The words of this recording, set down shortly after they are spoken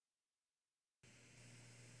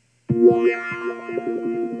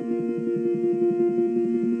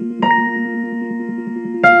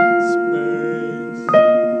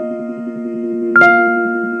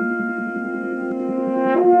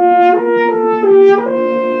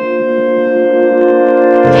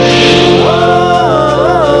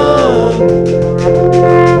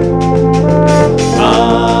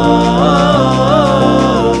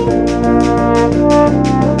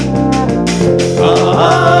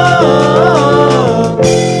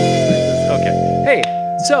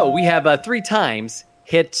Three times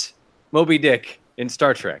hit Moby Dick in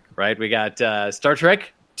Star Trek, right? We got Star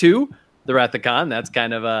Trek 2, The Wrath of Khan. That's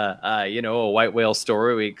kind of a white whale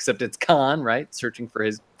story, except it's Khan, right? Searching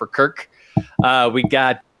for Kirk. We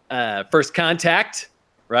got First Contact,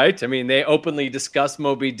 right? I mean, they openly discuss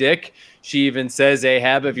Moby Dick. She even says,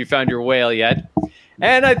 "Ahab, have you found your whale yet?"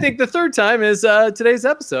 And I think the third time is today's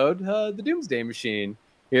episode, the Doomsday Machine.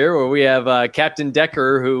 Here, where we have Captain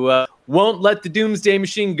Decker, who won't let the Doomsday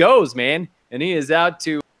Machine goes, man. And he is out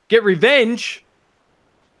to get revenge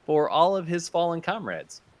for all of his fallen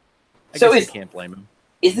comrades. I guess you can't blame him.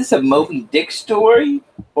 Is this a Moby Dick story,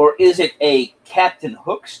 or is it a Captain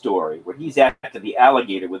Hook story, where he's after the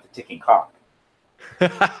alligator with the ticking clock?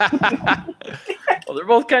 Well, they're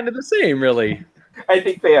both kind of the same, really. I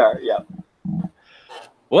think they are, yeah.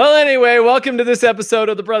 Well, anyway, welcome to this episode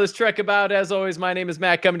of the Brothers Trek About. As always, my name is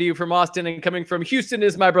Matt, coming to you from Austin, and coming from Houston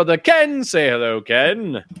is my brother Ken. Say hello,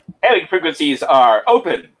 Ken. Hailing frequencies are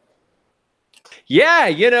open.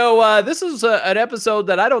 Yeah, this is an episode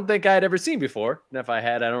that I don't think I had ever seen before. And if I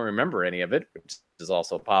had, I don't remember any of it, which is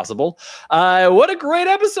also possible. What a great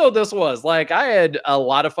episode this was. I had a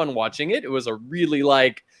lot of fun watching it. It was a really,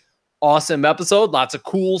 awesome episode. Lots of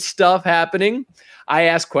cool stuff happening. I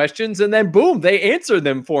asked questions and then boom, they answered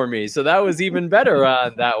them for me. So that was even better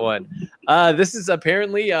on that one. This is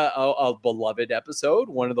apparently a beloved episode.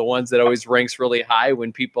 One of the ones that always ranks really high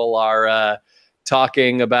when people are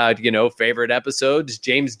talking about, favorite episodes.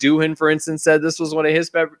 James Doohan, for instance, said this was one of his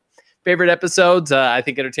favorite episodes. I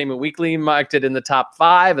think Entertainment Weekly marked it in the top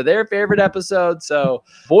 5 of their favorite episodes. So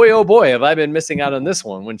boy, oh boy, have I been missing out on this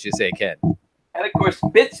one, wouldn't you say, Ken? And of course,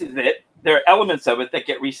 bits of it, there are elements of it that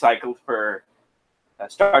get recycled for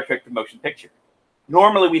Star Trek the Motion Picture.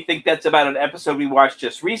 Normally, we think that's about an episode we watched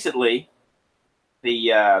just recently,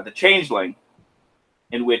 the Changeling,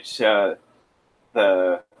 in which the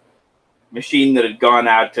machine that had gone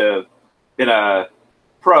out to in a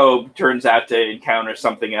probe turns out to encounter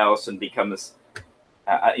something else and becomes,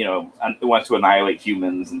 wants to annihilate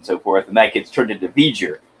humans and so forth, and that gets turned into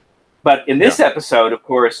V'ger. But in this episode, of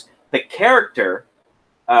course, the character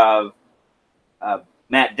of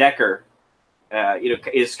Matt Decker,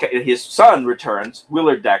 his son returns,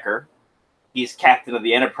 Willard Decker. He's captain of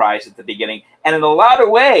the Enterprise at the beginning. And in a lot of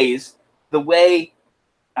ways, the way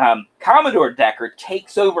Commodore Decker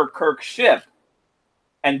takes over Kirk's ship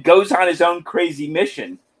and goes on his own crazy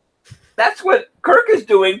mission, that's what Kirk is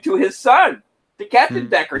doing to his son. The Captain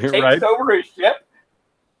Decker takes over his ship,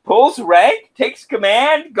 pulls rank, takes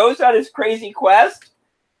command, goes on his crazy quest.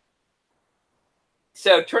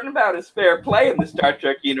 So turnabout is fair play in the Star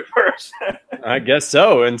Trek universe. I guess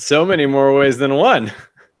so, in so many more ways than one.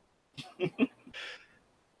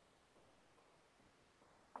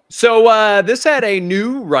 So this had a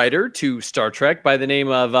new writer to Star Trek by the name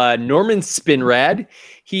of Norman Spinrad.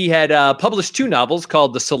 He had published 2 novels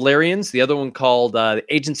called The Solarians, the other one called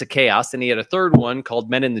Agents of Chaos, and he had a third one called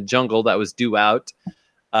Men in the Jungle that was due out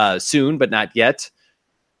soon, but not yet.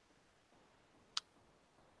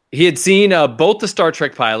 He had seen both the Star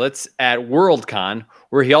Trek pilots at Worldcon,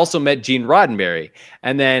 where he also met Gene Roddenberry.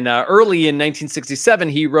 And then early in 1967,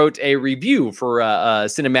 he wrote a review for a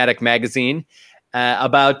cinematic magazine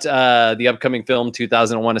about the upcoming film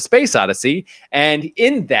 2001: A Space Odyssey. And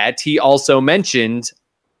in that, he also mentioned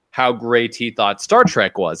how great he thought Star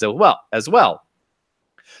Trek was as well.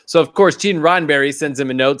 So, of course, Gene Roddenberry sends him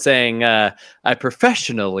a note saying, I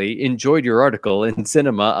professionally enjoyed your article in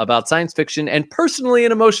Cinema about science fiction and personally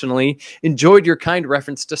and emotionally enjoyed your kind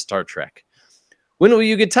reference to Star Trek. When will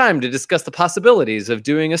you get time to discuss the possibilities of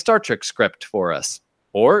doing a Star Trek script for us?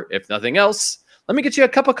 Or, if nothing else, let me get you a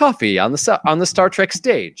cup of coffee on the Star Trek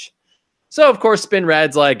stage. So, of course,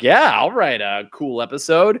 Spinrad's like, yeah, I'll write a cool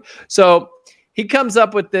episode. So he comes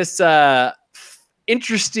up with this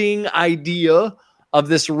interesting idea of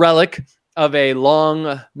this relic of a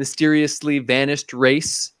long, mysteriously vanished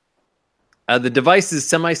race. The device is a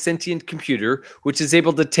semi-sentient computer, which is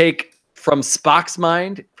able to take from Spock's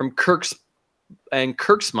mind, from Kirk's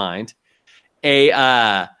mind,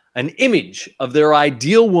 an image of their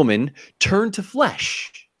ideal woman turned to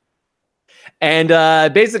flesh.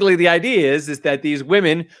 And basically the idea is that these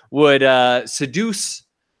women would seduce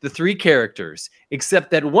the three characters,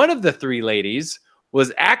 except that one of the three ladies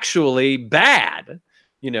was actually bad.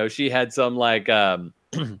 She had some like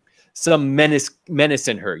some menace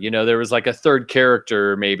in her. There was like a third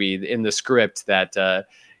character maybe in the script that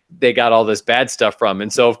they got all this bad stuff from.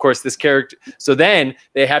 And so, of course, this character. So then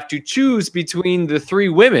they have to choose between the three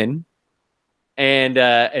women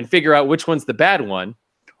and figure out which one's the bad one.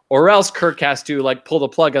 Or else Kirk has to like pull the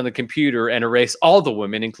plug on the computer and erase all the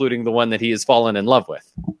women, including the one that he has fallen in love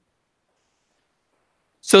with.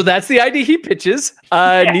 So that's the idea he pitches.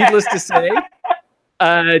 Needless to say,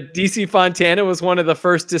 DC Fontana was one of the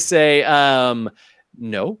first to say,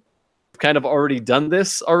 no, we've kind of already done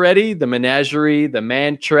this already. The menagerie, the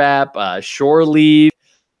man trap, shore leave.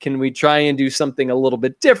 Can we try and do something a little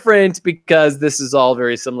bit different? Because this is all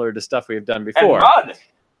very similar to stuff we've done before. And Mud.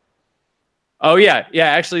 Oh, yeah. Yeah,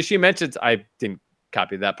 actually, she mentions... I didn't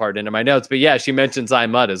copy that part into my notes, but yeah, she mentions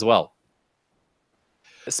I'm Mud as well.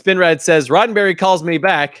 Spinrad says, Roddenberry calls me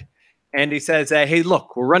back, and he says, hey,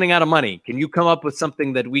 look, we're running out of money. Can you come up with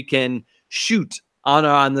something that we can shoot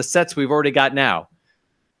on the sets we've already got now?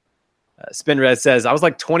 Spinrad says, I was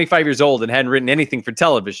like 25 years old and hadn't written anything for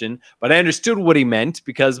television, but I understood what he meant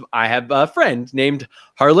because I have a friend named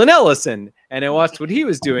Harlan Ellison, and I watched what he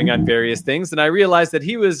was doing on various things, and I realized that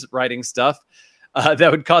he was writing stuff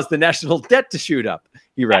that would cause the national debt to shoot up,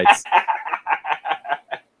 he writes.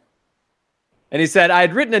 And he said, I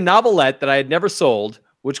had written a novelette that I had never sold,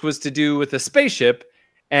 which was to do with a spaceship,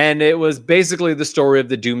 and it was basically the story of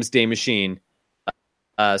the Doomsday Machine.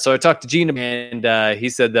 So I talked to Gene, and he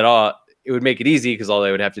said that it would make it easy because all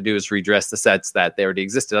they would have to do is redress the sets that they already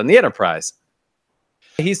existed on the Enterprise.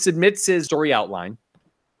 He submits his story outline.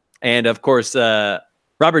 And of course,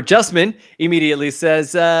 Robert Justman immediately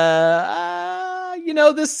says,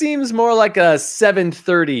 this seems more like a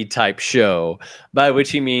 7:30 type show, by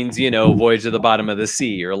which he means, Voyage to the Bottom of the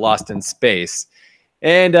Sea or Lost in Space.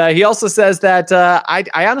 And he also says that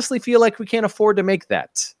I honestly feel like we can't afford to make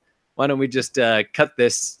that. Why don't we just cut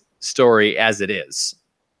this story as it is?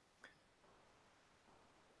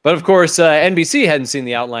 But of course, NBC hadn't seen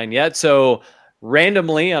the outline yet, so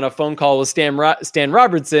randomly on a phone call with Stan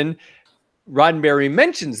Robertson, Roddenberry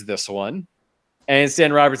mentions this one, and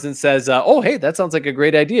Stan Robertson says, oh, hey, that sounds like a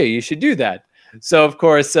great idea. You should do that. So, of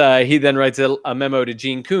course, he then writes a memo to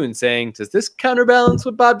Gene Kuhn saying, does this counterbalance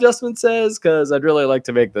what Bob Justman says? Because I'd really like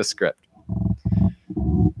to make this script.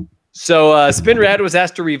 So Spinrad was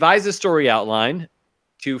asked to revise the story outline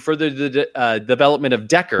to further the development of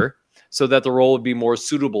Decker so that the role would be more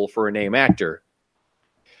suitable for a name actor.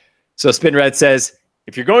 So Spinrad says,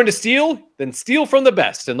 if you're going to steal, then steal from the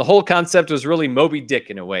best. And the whole concept was really Moby Dick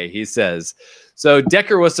in a way, he says. So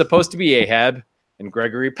Decker was supposed to be Ahab, and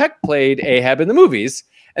Gregory Peck played Ahab in the movies.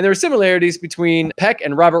 And there were similarities between Peck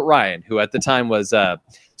and Robert Ryan, who at the time was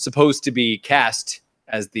supposed to be cast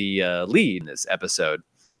as the lead in this episode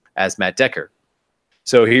as Matt Decker.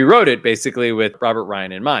 So he wrote it basically with Robert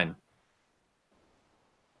Ryan in mind.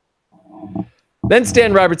 Then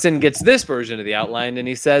Stan Robertson gets this version of the outline and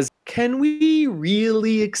he says, can we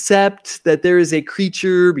really accept that there is a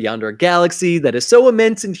creature beyond our galaxy that is so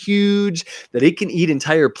immense and huge that it can eat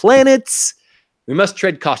entire planets? We must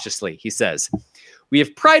tread cautiously, he says. We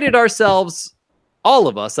have prided ourselves, all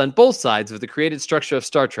of us, on both sides of the created structure of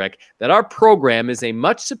Star Trek, that our program is a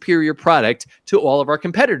much superior product to all of our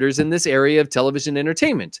competitors in this area of television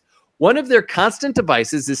entertainment. One of their constant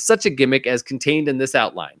devices is such a gimmick as contained in this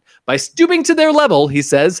outline. By stooping to their level, he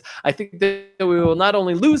says, I think that we will not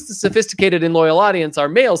only lose the sophisticated and loyal audience our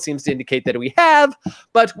mail seems to indicate that we have,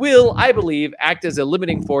 but will, I believe, act as a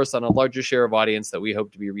limiting force on a larger share of audience that we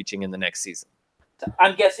hope to be reaching in the next season.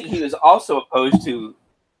 I'm guessing he was also opposed to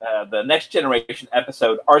the Next Generation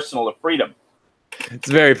episode, Arsenal of Freedom. It's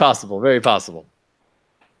very possible, very possible.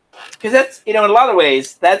 Because that's, in a lot of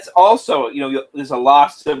ways, that's also, there's a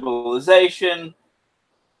lost civilization,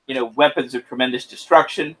 weapons of tremendous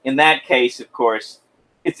destruction. In that case, of course,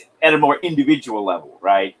 it's at a more individual level,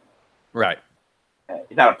 right? Right.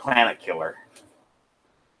 You're not a planet killer.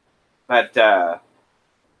 But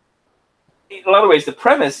in a lot of ways, the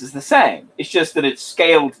premise is the same. It's just that it's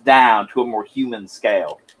scaled down to a more human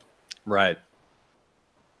scale. Right.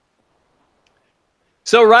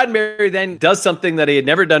 So Roddenberry then does something that he had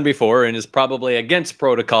never done before and is probably against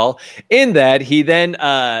protocol in that he then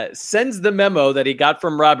sends the memo that he got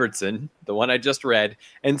from Robertson, the one I just read,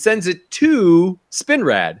 and sends it to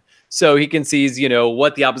Spinrad so he can see,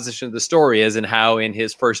 what the opposition of the story is and how in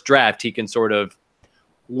his first draft he can sort of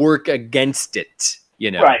work against it,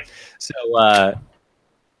 Right. So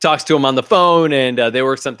talks to him on the phone, and they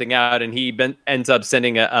work something out, and he ends up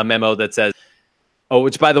sending a memo that says,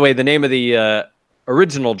 which, by the way, the name of the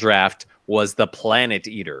original draft was The Planet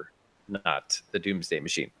Eater, not The Doomsday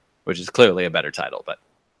Machine, which is clearly a better title. But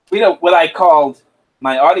what I called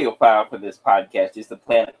my audio file for this podcast is The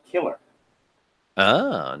Planet Killer.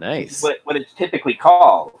 Oh, nice. What it's typically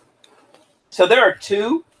called. So there are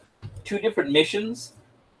two different missions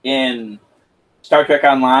in Star Trek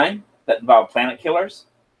Online that involve planet killers.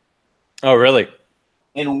 Oh, really?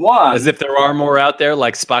 In one... As if there are more out there,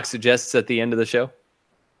 like Spock suggests at the end of the show?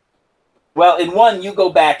 Well, in one, you go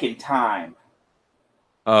back in time.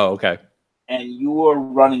 Oh, okay. And you're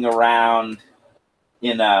running around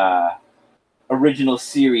in a original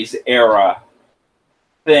series era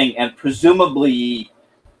thing, and presumably,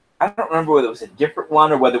 I don't remember whether it was a different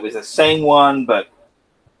one or whether it was the same one, but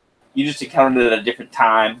you just encountered it at a different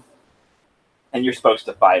time, and you're supposed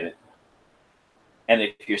to fight it.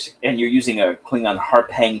 And you're using a Klingon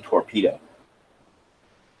Harpang torpedo,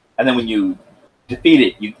 and then when you defeat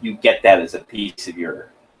it, you get that as a piece of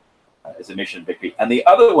your as a mission victory. And the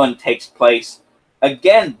other one takes place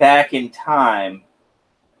again back in time,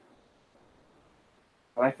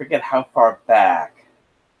 but I forget how far back.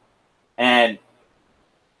 And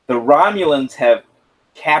the Romulans have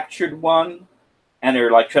captured one, and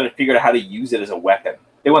they're like trying to figure out how to use it as a weapon.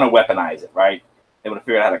 They want to weaponize it, right? They want to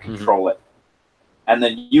figure out how to control it. And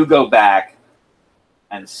then you go back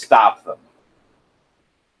and stop them.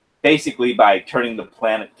 Basically by turning the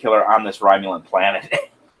planet killer on this Romulan planet.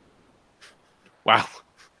 Wow.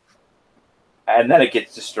 And then it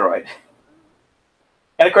gets destroyed.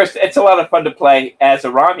 And of course, it's a lot of fun to play as a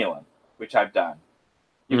Romulan, which I've done.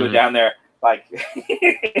 You go down there like,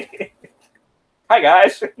 hi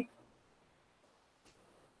guys.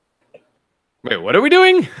 Wait, what are we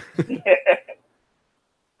doing?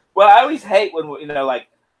 Well, I always hate when,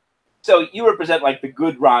 so you represent like the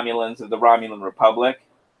good Romulans of the Romulan Republic,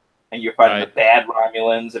 and you're fighting the bad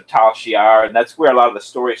Romulans of Tal Shiar, and that's where a lot of the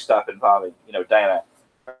story stuff involving, Diana,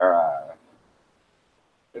 or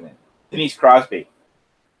Denise Crosby,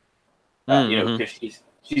 because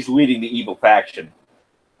she's leading the evil faction.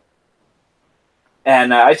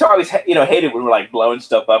 And I always, hated when we're like blowing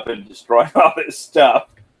stuff up and destroying all this stuff,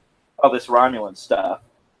 all this Romulan stuff.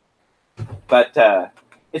 But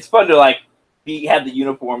it's fun to like have the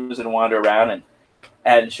uniforms and wander around,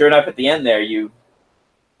 and sure enough, at the end there, you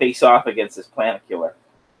face off against this planet killer.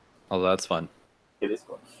 Oh, that's fun. It is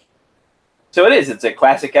fun. So it is. It's a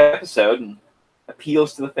classic episode and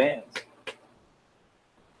appeals to the fans.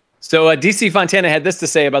 So DC Fontana had this to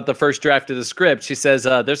say about the first draft of the script. She says,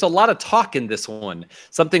 there's a lot of talk in this one,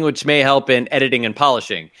 something which may help in editing and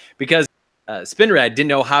polishing, because Spinrad didn't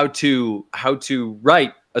know how to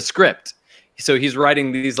write a script. So he's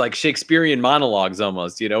writing these like Shakespearean monologues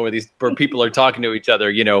almost, where people are talking to each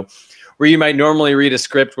other, where you might normally read a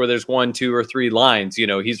script where there's 1, 2, or 3 lines.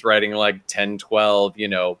 He's writing like 10, 12,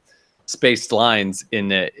 spaced lines in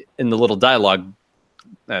the little dialogue.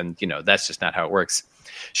 And, that's just not how it works.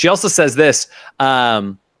 She also says this,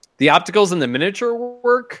 the opticals and the miniature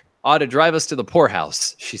work ought to drive us to the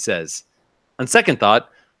poorhouse, she says. On second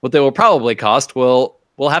thought, what they will probably cost we'll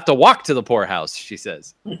have to walk to the poorhouse, she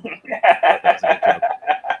says.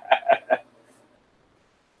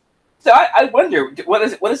 So I wonder, what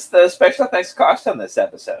is the special effects cost on this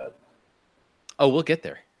episode? Oh, we'll get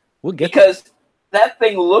there. Because that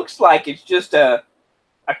thing looks like it's just a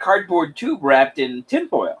cardboard tube wrapped in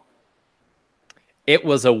tinfoil. It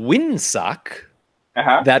was a windsock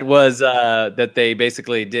that was that they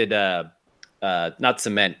basically did not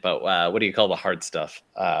cement, but what do you call the hard stuff?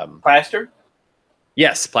 Plaster?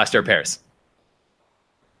 Yes, plaster of Paris.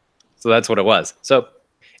 So that's what it was. So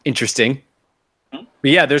interesting.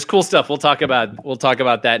 But yeah, there's cool stuff. We'll talk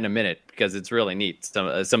about that in a minute because it's really neat.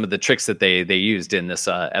 Some of the tricks that they used in this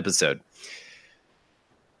episode.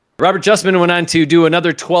 Robert Justman went on to do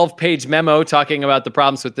another 12-page memo talking about the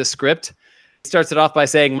problems with this script. He starts it off by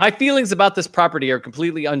saying, "My feelings about this property are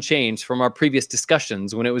completely unchanged from our previous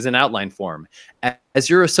discussions when it was in outline form.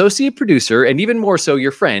 As your associate producer, and even more so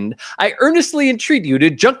your friend, I earnestly entreat you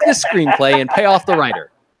to junk this screenplay and pay off the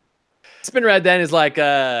writer." Spinrad then is like,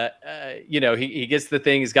 he gets the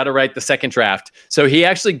thing. He's got to write the second draft. So he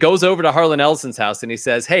actually goes over to Harlan Ellison's house and he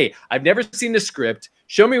says, "Hey, I've never seen a script.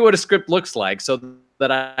 Show me what a script looks like." So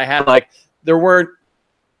that I had there weren't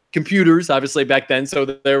computers, obviously, back then. So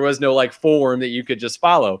there was no form that you could just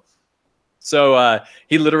follow. So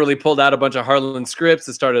he literally pulled out a bunch of Harlan scripts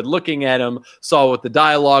and started looking at them, saw what the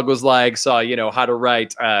dialogue was like, saw, how to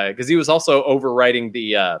write. Because he was also overwriting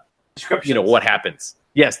the, what happens.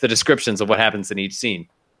 Yes, the descriptions of what happens in each scene.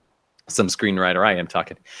 Some screenwriter I am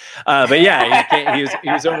talking. But yeah, he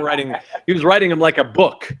was overwriting. He was writing them like a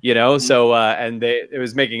book, So and it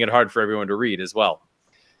was making it hard for everyone to read as well.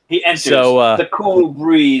 He enters. The cool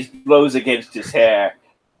breeze blows against his hair.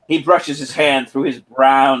 He brushes his hand through his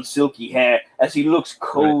brown, silky hair as he looks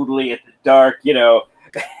coldly at the dark,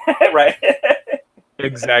 right?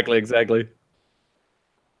 Exactly.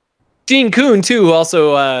 Gene Kuhn, too,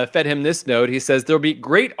 also fed him this note. He says, there'll be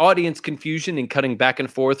great audience confusion in cutting back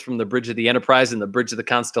and forth from the Bridge of the Enterprise and the Bridge of the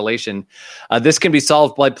Constellation. This can be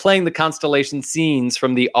solved by playing the Constellation scenes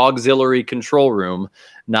from the auxiliary control room,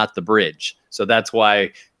 not the bridge. So that's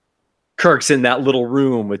why Kirk's in that little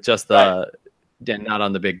room with just not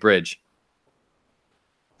on the big bridge.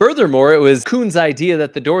 Furthermore, it was Kuhn's idea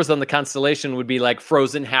that the doors on the Constellation would be like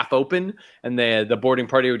frozen half open, and the boarding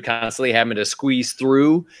party would constantly have to squeeze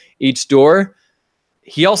through each door.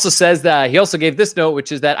 He also says that he also gave this note,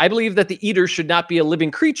 which is that I believe that the Eater should not be a living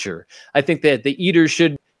creature. I think that the Eater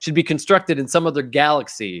should be constructed in some other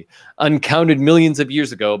galaxy, uncounted millions of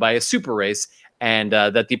years ago by a super race, and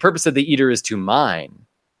that the purpose of the Eater is to mine.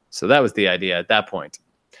 So that was the idea at that point.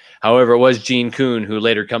 However, it was Gene Kuhn who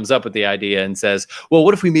later comes up with the idea and says, well,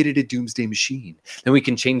 what if we made it a Doomsday Machine? Then we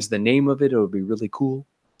can change the name of it. It would be really cool.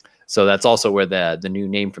 So that's also where the new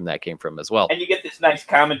name from that came from as well. And you get this nice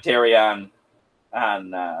commentary on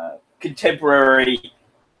contemporary,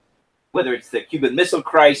 whether it's the Cuban Missile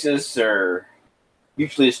Crisis or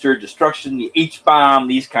mutually assured destruction, the H-bomb,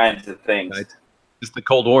 these kinds of things. Right. Just the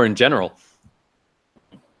Cold War in general.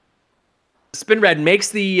 Spinrad makes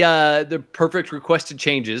the perfect requested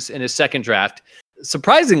changes in his second draft.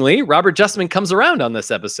 Surprisingly, Robert Justman comes around on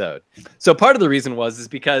this episode. So part of the reason is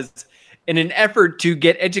because in an effort to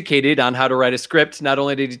get educated on how to write a script, not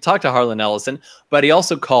only did he talk to Harlan Ellison, but he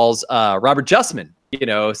also calls Robert Justman,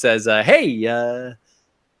 says, hey,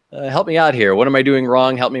 help me out here. What am I doing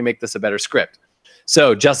wrong? Help me make this a better script.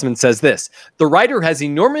 So Justman says this: the writer has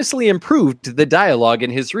enormously improved the dialogue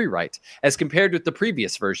in his rewrite as compared with the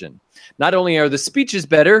previous version. Not only are the speeches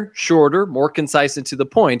better, shorter, more concise and to the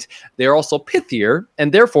point, they are also pithier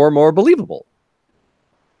and therefore more believable.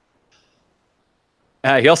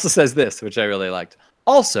 He also says this, which I really liked.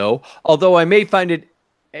 Also, although I may find it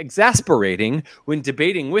exasperating when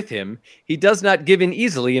debating with him, he does not give in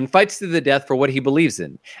easily and fights to the death for what he believes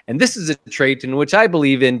in. And this is a trait in which I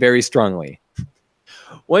believe in very strongly.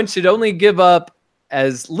 One should only give up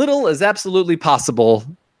as little as absolutely possible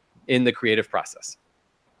in the creative process.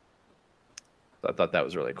 So I thought that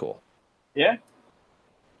was really cool. Yeah.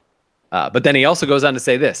 But then he also goes on to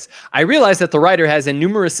say this: I realize that the writer has in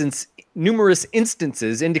numerous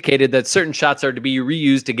instances indicated that certain shots are to be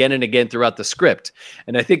reused again and again throughout the script.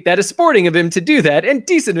 And I think that is sporting of him to do that and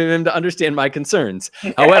decent of him to understand my concerns.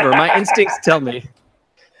 However, my instincts tell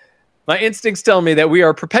me that we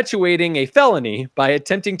are perpetuating a felony by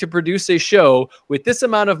attempting to produce a show with this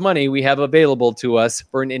amount of money we have available to us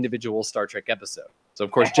for an individual Star Trek episode. So,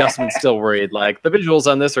 of course, Justman's still worried, like, the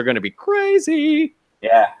visuals on this are going to be crazy.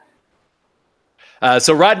 Yeah.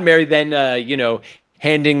 So Roddenberry then,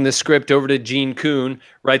 handing the script over to Gene Kuhn,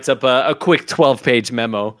 writes up a quick 12-page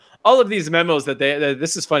memo. All of these memos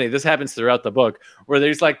this is funny, this happens throughout the book, where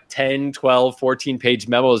there's like 10, 12, 14-page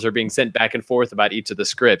memos are being sent back and forth about each of the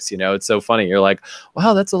scripts. It's so funny. You're like,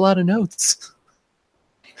 wow, that's a lot of notes.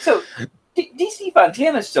 So DC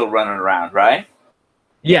Fontana's still running around, right?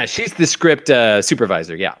 Yeah, she's the script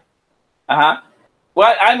supervisor, yeah. Uh-huh.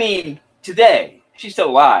 Well, I mean, today, she's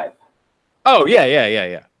still alive. Oh,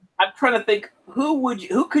 yeah. I'm trying to think,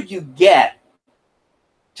 who could you get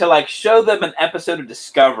to like show them an episode of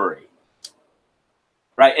Discovery,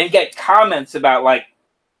 right? And get comments about like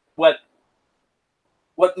what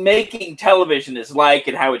making television is like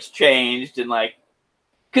and how it's changed, and like,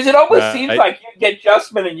 because it almost seems like you'd get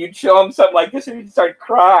Justman and you'd show him something like this and he'd start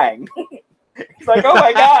crying. He's like, oh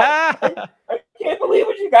my God, I can't believe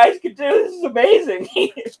what you guys could do. This is amazing.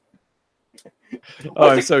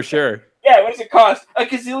 I'm so sure. Yeah, what does it cost? $1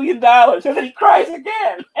 gazillion. And then he cries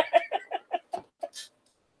again.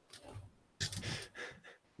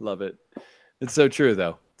 Love it. It's so true,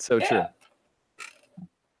 though. So true.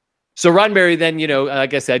 So Roddenberry then,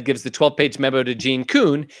 like I said, gives the 12-page memo to Gene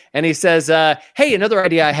Kuhn, and he says, hey, another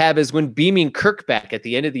idea I have is when beaming Kirk back at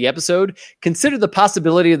the end of the episode, consider the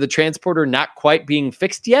possibility of the transporter not quite being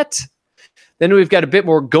fixed yet. Then we've got a bit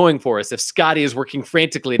more going for us if Scotty is working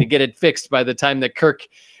frantically to get it fixed by the time that Kirk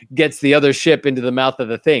gets the other ship into the mouth of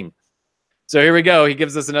the thing. So here we go. He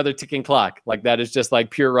gives us another ticking clock. Like, that is just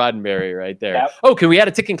like pure Roddenberry right there. Yep. Oh, can we add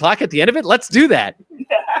a ticking clock at the end of it? Let's do that.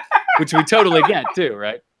 Which we totally get too,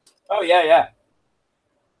 right? Oh, yeah.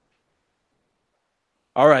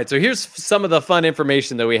 All right, so here's some of the fun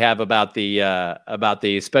information that we have about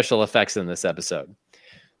the special effects in this episode.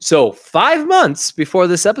 So 5 months before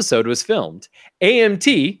this episode was filmed,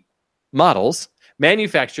 AMT Models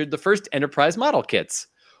manufactured the first Enterprise model kits.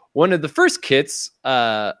 One of the first kits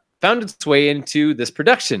found its way into this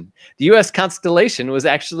production. The U.S. Constellation was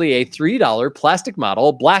actually a $3 plastic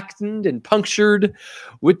model, blackened and punctured,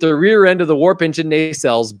 with the rear end of the warp engine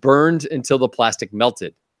nacelles burned until the plastic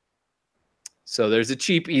melted. So there's a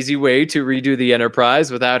cheap, easy way to redo the Enterprise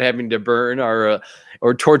without having to burn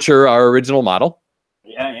or torture our original model.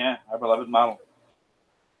 Yeah, our beloved model.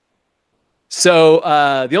 So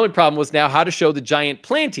the only problem was now how to show the giant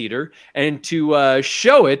plant eater and to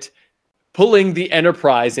show it pulling the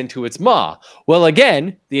Enterprise into its maw. Well,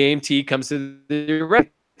 again, the AMT comes to the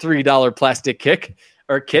 $3 plastic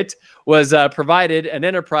kit was provided an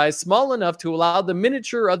Enterprise small enough to allow the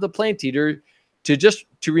miniature of the plant eater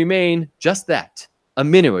to remain just that, a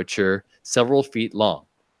miniature several feet long.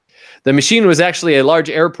 The machine was actually a large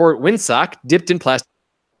airport windsock dipped in plaster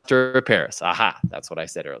of Paris. Aha, that's what I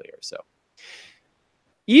said earlier. So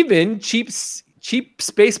even cheap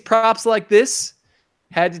space props like this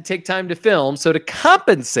had to take time to film. So to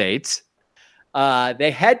compensate,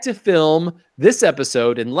 they had to film this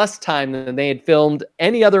episode in less time than they had filmed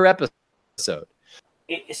any other episode.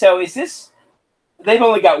 So is this... They've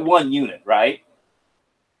only got one unit, right?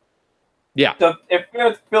 Yeah. So if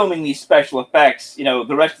they're filming these special effects,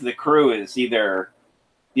 the rest of the crew is either,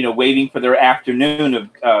 waiting for their afternoon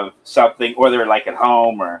of something, or they're like at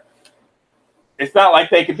home, or it's not like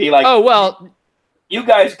they could be like, oh, well, you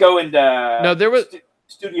guys go into there was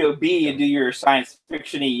Studio B and do your science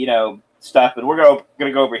fiction-y, stuff, and we're going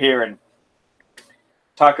to go over here and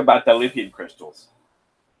talk about the lithium crystals.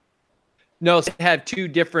 No,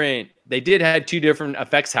 they did have two different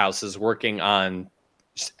effects houses working on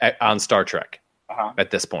Star Trek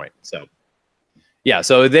at this point. So, yeah,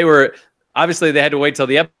 so they were obviously they had to wait till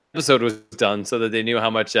the episode was done so that they knew how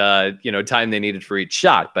much time they needed for each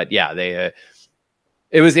shot. But yeah, they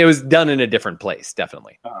it was done in a different place,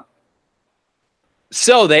 definitely.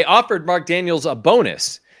 So they offered Mark Daniels a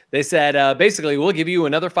bonus. They said basically, we'll give you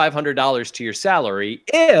another $500 to your salary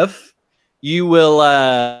if you will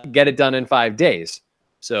get it done in 5 days.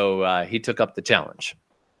 So he took up the challenge.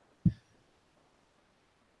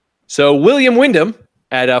 So William Wyndham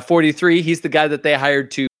at 43, he's the guy that they hired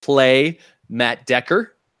to play Matt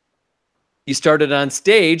Decker. He started on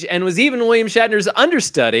stage and was even William Shatner's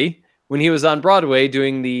understudy when he was on Broadway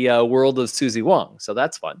doing the World of Susie Wong. So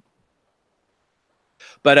that's fun.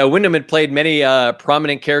 But Wyndham had played many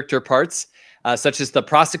prominent character parts, such as the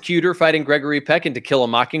prosecutor fighting Gregory Peck in To Kill a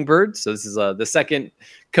Mockingbird. So this is the second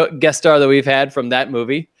guest star that we've had from that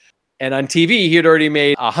movie. And on TV, he had already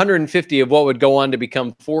made 150 of what would go on to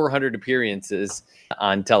become 400 appearances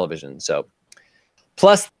on television. So,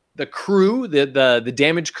 plus the crew, the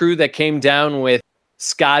damage crew that came down with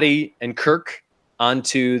Scotty and Kirk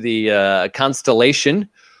onto the Constellation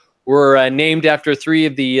were named after three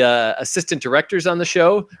of the assistant directors on the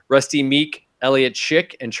show: Rusty Meek, Elliot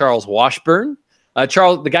Schick, and Charles Washburn.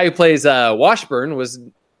 The guy who plays Washburn,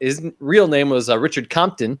 his real name was Richard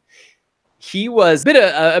Compton. He was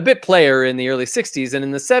a bit player in the early 60s, and in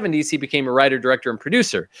the 70s, he became a writer, director, and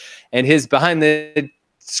producer. And his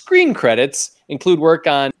behind-the-screen credits include work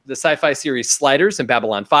on the sci-fi series Sliders and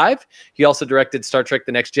Babylon 5. He also directed Star Trek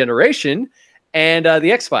The Next Generation and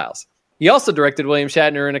The X-Files. He also directed William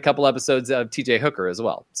Shatner in a couple episodes of T.J. Hooker as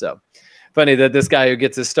well. So funny that this guy who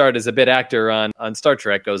gets his start as a bit actor on Star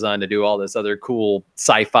Trek goes on to do all this other cool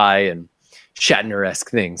sci-fi and Shatner-esque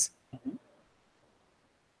things.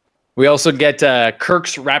 We also get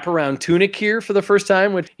Kirk's wraparound tunic here for the first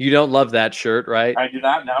time, which you don't love that shirt, right? I do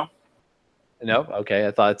not know. No? Okay,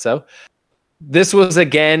 I thought so. This was,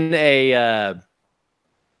 again, a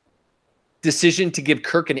decision to give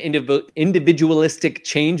Kirk an individualistic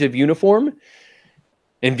change of uniform.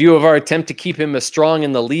 In view of our attempt to keep him as strong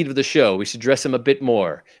in the lead of the show, we should dress him a bit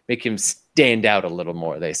more, make him stand out a little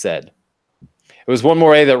more, they said. It was one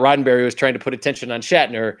more way that Roddenberry was trying to put attention on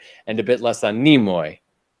Shatner and a bit less on Nimoy,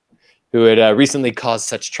 who had recently caused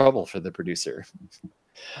such trouble for the producer.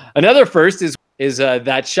 Another first is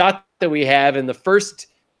that shot that we have in the first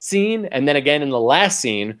scene and then again in the last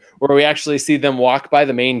scene where we actually see them walk by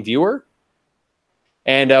the main viewer.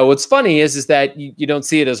 And what's funny is that you don't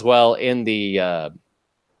see it as well in the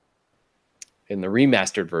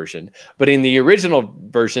remastered version. But in the original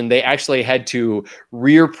version, they actually had to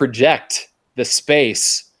rear project the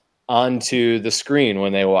space onto the screen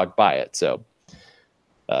when they walked by it. So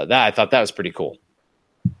I thought that was pretty cool.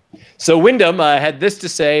 So Wyndham had this to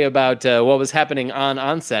say about what was happening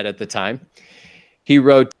on set at the time. He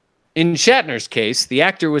wrote, in Shatner's case, the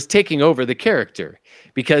actor was taking over the character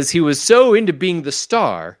because he was so into being the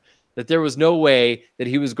star that there was no way that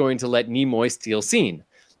he was going to let Nimoy steal scene.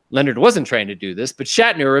 Leonard wasn't trying to do this, but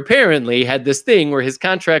Shatner apparently had this thing where his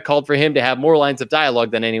contract called for him to have more lines of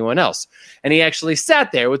dialogue than anyone else. And he actually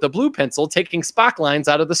sat there with a blue pencil taking Spock lines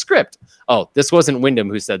out of the script. Oh, this wasn't Wyndham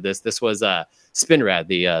who said this. This was Spinrad,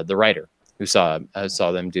 the writer, who saw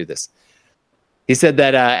them do this. He said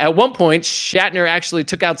that at one point, Shatner actually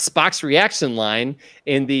took out Spock's reaction line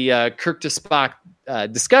in the Kirk to Spock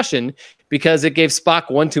discussion because it gave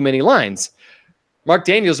Spock one too many lines. Mark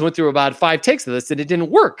Daniels went through about 5 takes of this and it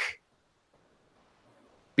didn't work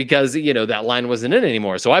because, that line wasn't in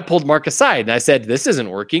anymore. So I pulled Mark aside and I said, this isn't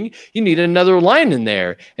working. You need another line in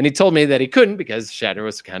there. And he told me that he couldn't because Shatner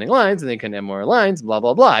was counting lines and they couldn't have more lines, blah,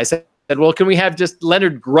 blah, blah. I said, well, can we have just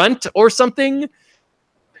Leonard grunt or something?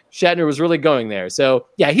 Shatner was really going there. So,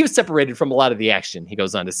 yeah, he was separated from a lot of the action, he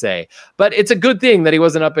goes on to say. But it's a good thing that he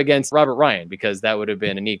wasn't up against Robert Ryan because that would have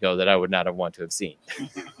been an ego that I would not have wanted to have seen.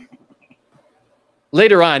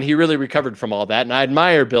 Later on, he really recovered from all that, and I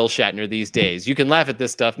admire Bill Shatner these days. You can laugh at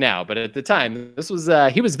this stuff now, but at the time, this was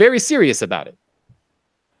he was very serious about it.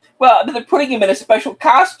 Well, they're putting him in a special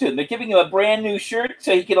costume. They're giving him a brand new shirt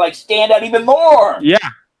so he can stand out even more. Yeah,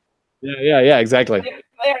 exactly.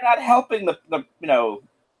 They're not helping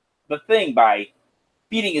the thing by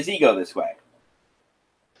feeding his ego this way.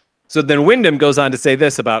 So then Wyndham goes on to say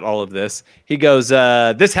this about all of this. He goes,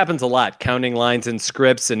 this happens a lot, counting lines in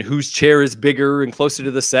scripts and whose chair is bigger and closer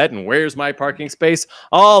to the set and where's my parking space,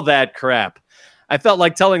 all that crap. I felt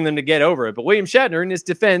like telling them to get over it. But William Shatner, in his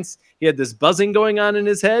defense, he had this buzzing going on in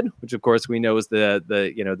his head, which of course we know is the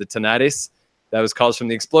tinnitus that was caused from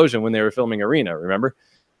the explosion when they were filming Arena, remember?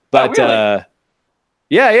 But really?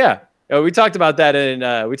 Yeah. We talked about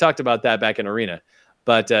that back in Arena.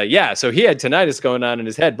 But so he had tinnitus going on in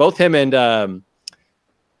his head. Both him and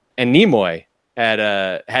Nimoy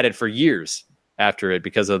had it for years after it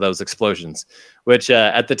because of those explosions. Which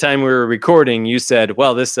at the time we were recording, you said,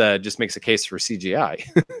 "Well, this just makes a case for CGI."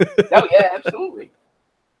 Oh yeah, absolutely.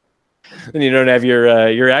 And you don't have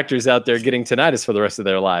your actors out there getting tinnitus for the rest of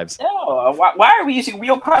their lives. No, why are we using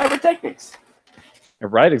real pyrotechnics?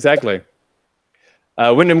 Right, exactly.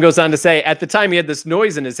 Wyndham goes on to say, at the time he had this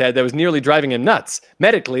noise in his head that was nearly driving him nuts.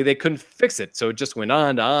 Medically, they couldn't fix it, so it just went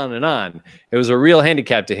on and on. It was a real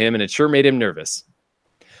handicap to him, and it sure made him nervous.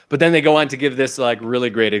 But then they go on to give this really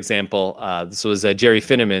great example. This was Jerry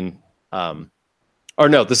Finneman.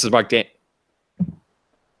 This is Mark I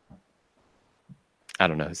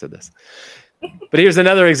don't know who said this. But here's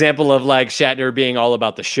another example of Shatner being all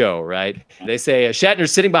about the show, right? They say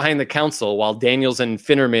Shatner's sitting behind the console while Daniels and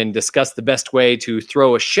Finnerman discuss the best way to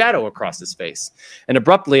throw a shadow across his face. And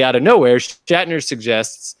abruptly, out of nowhere, Shatner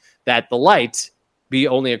suggests that the light be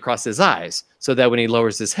only across his eyes so that when he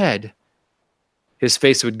lowers his head, his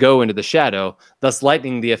face would go into the shadow, thus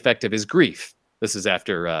lightening the effect of his grief. This is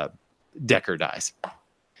after Decker dies.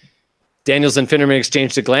 Daniels and Finnerman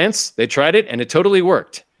exchanged a glance. They tried it, and it totally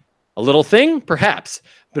worked. A little thing, perhaps,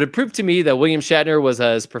 but it proved to me that William Shatner was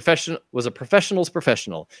a professional's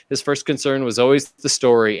professional. His first concern was always the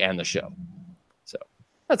story and the show. So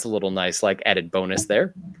that's a little nice, added bonus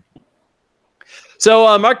there.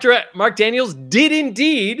 So Mark Daniels did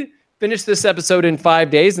indeed finish this episode in 5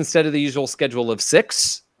 days instead of the usual schedule of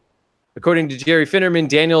 6. According to Jerry Finnerman,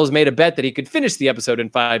 Daniels made a bet that he could finish the episode in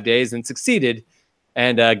 5 days and succeeded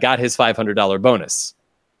and got his $500 bonus.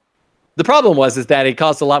 The problem was that it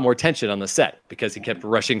caused a lot more tension on the set because he kept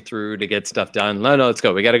rushing through to get stuff done. No, let's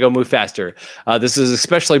go. We got to go move faster. This is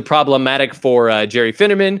especially problematic for Jerry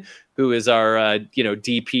Finnerman, who is our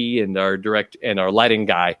DP and our direct and our lighting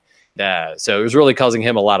guy. So it was really causing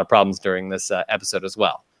him a lot of problems during this episode as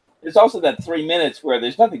well. There's also that 3 minutes where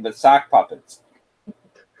there's nothing but sock puppets.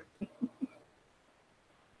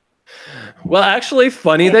 Well, actually,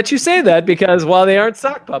 funny that you say that because while they aren't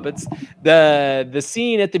sock puppets, the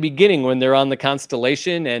scene at the beginning when they're on the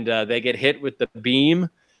Constellation and they get hit with the beam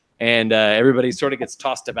and everybody sort of gets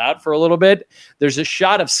tossed about for a little bit, there's a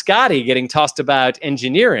shot of Scotty getting tossed about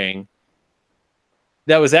engineering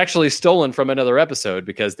that was actually stolen from another episode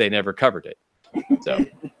because they never covered it. So,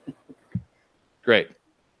 great.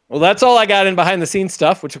 Well, that's all I got in behind the scenes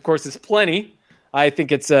stuff, which of course is plenty. I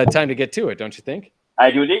think it's time to get to it, don't you think? I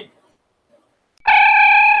do indeed.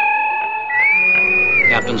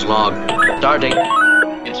 Captain's log. Stardate.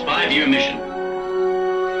 It's 5-year mission.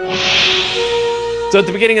 So at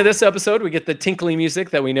the beginning of this episode, we get the tinkly music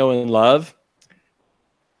that we know and love.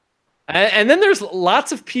 And then there's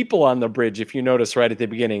lots of people on the bridge, if you notice right at the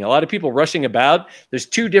beginning. A lot of people rushing about. There's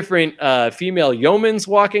two different female yeomans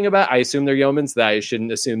walking about. I assume they're yeomans. I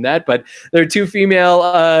shouldn't assume that. But there are two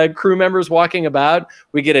female crew members walking about.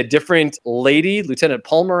 We get a different lady, Lieutenant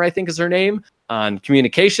Palmer, I think is her name, on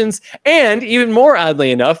communications. And even more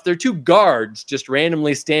oddly enough, there are two guards just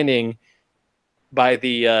randomly standing by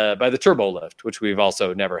the turbo lift, which we've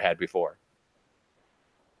also never had before.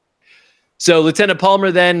 So Lieutenant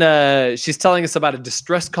Palmer then, she's telling us about a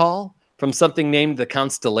distress call from something named the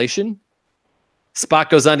Constellation. Spock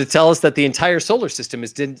goes on to tell us that the entire solar system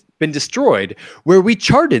has been destroyed, where we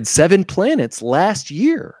charted 7 planets last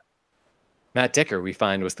year. Matt Decker, we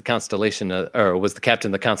find, was the Constellation, or was the captain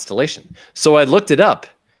of the Constellation. So I looked it up,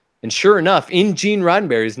 and sure enough, in Gene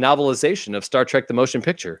Roddenberry's novelization of Star Trek: The Motion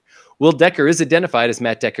Picture, Will Decker is identified as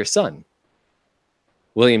Matt Decker's son.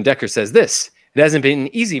 William Decker says this: "It hasn't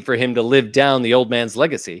been easy for him to live down the old man's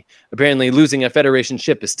legacy. Apparently, losing a Federation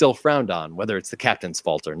ship is still frowned on, whether it's the captain's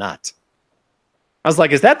fault or not." I was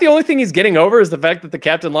like, is that the only thing he's getting over, is the fact that the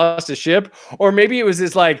captain lost his ship? Or maybe it was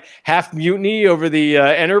his like half mutiny over the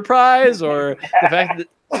Enterprise, or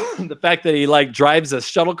the fact that he like drives a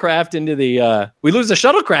shuttlecraft into the... we lose a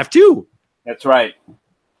shuttlecraft too. That's right.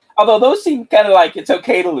 Although those seem kind of like it's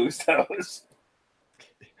okay to lose those.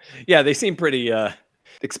 Yeah, they seem pretty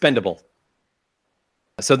expendable.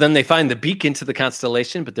 So then they find the beacon to the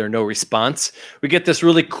Constellation, but there's no response. We get this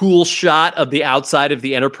really cool shot of the outside of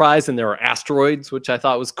the Enterprise, and there are asteroids, which I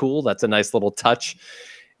thought was cool. That's a nice little touch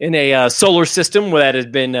in a solar system where that has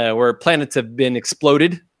been where planets have been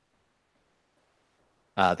exploded.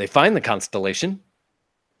 They find the Constellation.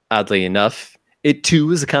 Oddly enough, it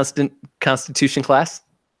too is a Constitution class.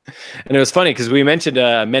 And it was funny because we mentioned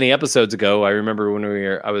many episodes ago. I remember when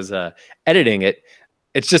I was editing it.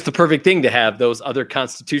 It's just the perfect thing to have those other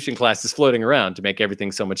Constitution classes floating around to make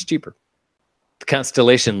everything so much cheaper. The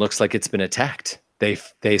Constellation looks like it's been attacked,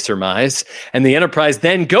 they surmise, and the Enterprise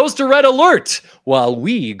then goes to red alert while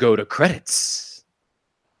we go to credits.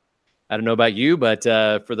 I don't know about you, but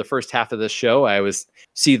for the first half of this show, I was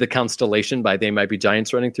See the Constellation by They Might Be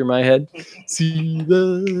Giants running through my head. See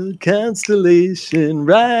the constellation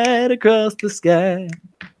right across the sky.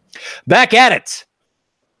 Back at it.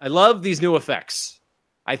 I love these new effects.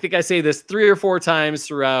 I think I say this 3 or 4 times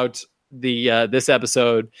throughout the this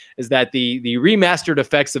episode, is that the remastered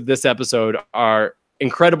effects of this episode are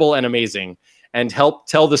incredible and amazing and help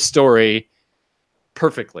tell the story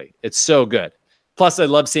perfectly. It's so good. Plus, I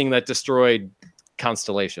love seeing that destroyed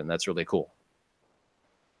Constellation. That's really cool.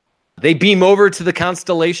 They beam over to the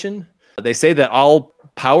Constellation. They say that all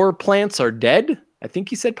power plants are dead. I think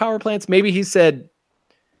he said power plants. Maybe he said,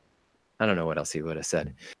 I don't know what else he would have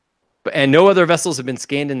said. And no other vessels have been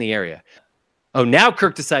scanned in the area. Oh, now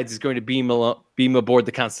Kirk decides he's going to beam aboard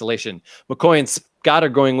the Constellation. McCoy and Scott are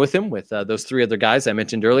going with him, with those 3 other guys I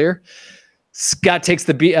mentioned earlier. Scott takes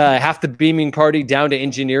the half the beaming party down to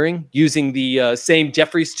engineering using the same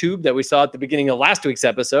Jeffries tube that we saw at the beginning of last week's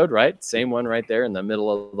episode, right? Same one right there in the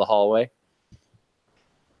middle of the hallway.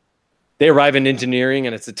 They arrive in engineering,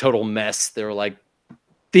 and it's a total mess. There are like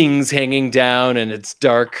things hanging down, and it's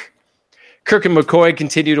dark. Kirk and McCoy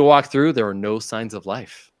continue to walk through. There are no signs of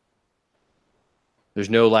life. There's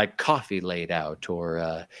no like coffee laid out,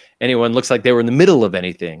 or anyone looks like they were in the middle of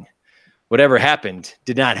anything. Whatever happened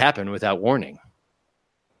did not happen without warning.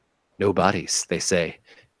 No bodies, they say.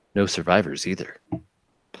 No survivors either.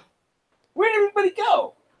 Where did everybody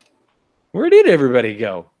go? Where did everybody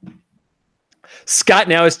go? Scott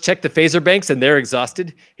now has checked the phaser banks, and they're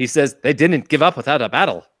exhausted. He says they didn't give up without a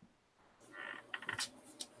battle.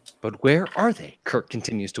 But where are they? Kirk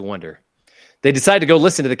continues to wonder. They decide to go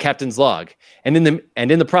listen to the captain's log, and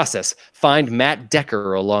in the process, find Matt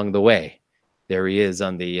Decker along the way. There he is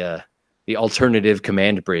on the alternative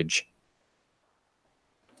command bridge.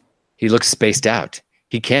 He looks spaced out.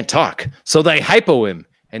 He can't talk, so they hypo him,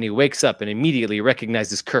 and he wakes up and immediately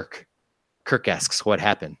recognizes Kirk. Kirk asks what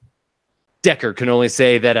happened. Decker can only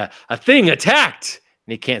say that a thing attacked,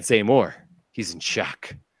 and he can't say more. He's in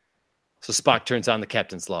shock. So Spock turns on the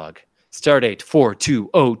captain's log. Stardate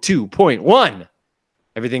 4202.1.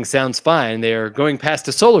 Everything sounds fine. They're going past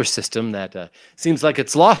a solar system that seems like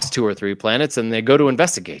it's lost 2 or 3 planets, and they go to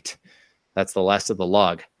investigate. That's the last of the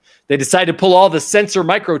log. They decide to pull all the sensor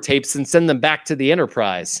microtapes and send them back to the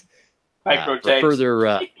Enterprise. Microtapes. For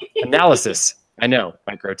further analysis. I know,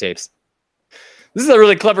 microtapes. This is a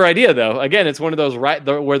really clever idea, though. Again, it's one of those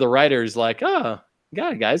where the writer's like, oh,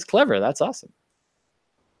 got it, guys. Clever. That's awesome.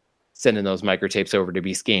 Sending those microtapes over to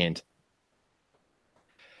be scanned.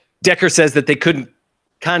 Decker says that they couldn't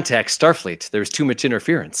contact Starfleet. There was too much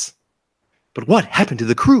interference. But what happened to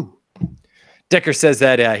the crew? Decker says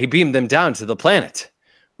that he beamed them down to the planet.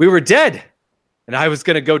 We were dead, and I was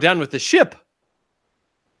going to go down with the ship.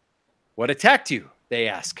 What attacked you? They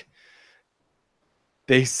ask.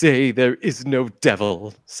 They say there is no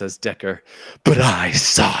devil, says Decker, but I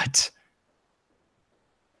saw it.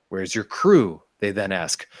 Where's your crew? They then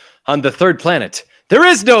ask. On the third planet. There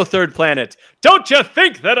is no third planet. Don't you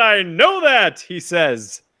think that I know that? He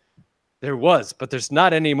says. There was, but there's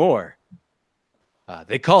not anymore.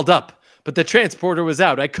 They called up, but the transporter was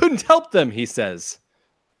out. I couldn't help them, he says.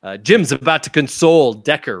 Jim's about to console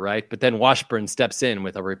Decker, right? But then Washburn steps in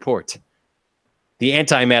with a report. The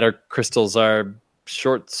antimatter crystals are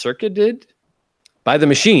short-circuited by the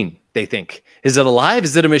machine, they think. Is it alive?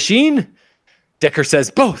 Is it a machine? Decker says,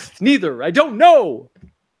 both, neither, I don't know.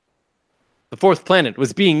 The fourth planet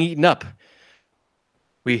was being eaten up.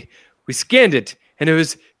 We scanned it, and it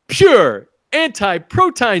was pure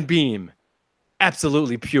anti-proton beam.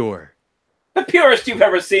 Absolutely pure. The purest you've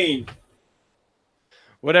ever seen.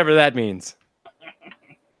 Whatever that means.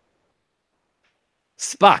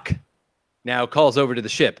 Spock now calls over to the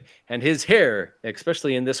ship, and his hair,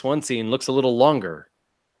 especially in this one scene, looks a little longer.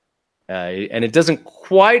 And it doesn't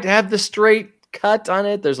quite have the straight cut on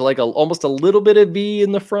it. There's like almost a little bit of V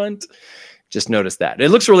in the front. Just notice that. It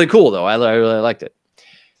looks really cool, though. I really liked it.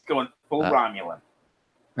 Going full Romulan.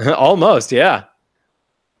 Almost, yeah.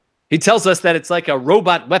 He tells us that it's like a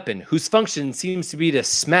robot weapon whose function seems to be to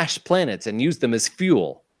smash planets and use them as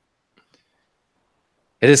fuel.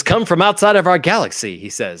 It has come from outside of our galaxy, he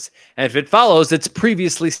says, and if it follows its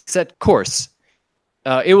previously set course,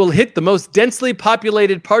 it will hit the most densely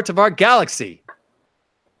populated part of our galaxy.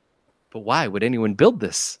 But why would anyone build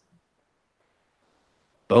this?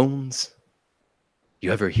 Bones?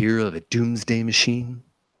 You ever hear of a Doomsday Machine?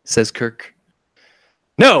 Says Kirk.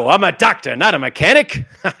 No, I'm a doctor, not a mechanic.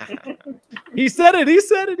 He said it. He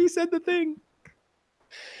said the thing.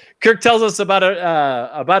 Kirk tells us about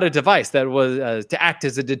a device that was to act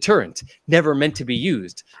as a deterrent, never meant to be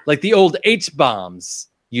used, like the old H-bombs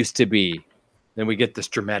used to be. Then we get this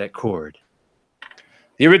dramatic chord.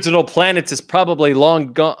 The original planet is probably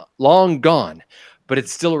long gone, but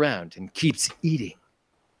it's still around and keeps eating.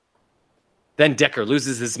 Then Decker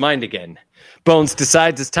loses his mind again. Bones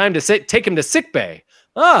decides it's time to take him to sickbay.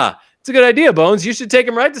 It's a good idea, Bones. You should take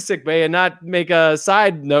him right to sickbay and not make a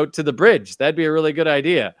side note to the bridge. That'd be a really good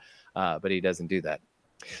idea. But he doesn't do that.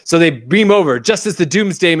 So they beam over just as the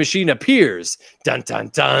Doomsday Machine appears. Dun, dun,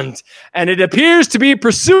 dun. And it appears to be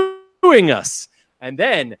pursuing us. And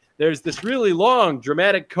then there's this really long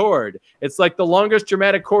dramatic chord. It's like the longest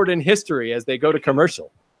dramatic chord in history as they go to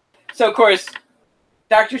commercial. So, of course,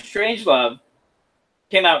 Dr. Strangelove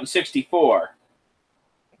came out in 1964.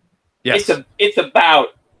 Yes. It's about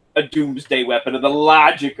a doomsday weapon, or the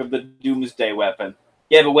logic of the doomsday weapon.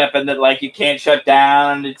 You have a weapon that, like, you can't shut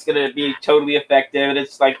down, it's going to be totally effective, and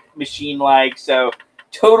it's, like, machine-like, so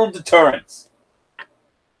total deterrence.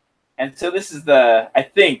 And so this is I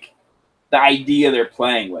think, the idea they're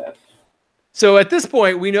playing with. So at this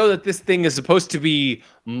point, we know that this thing is supposed to be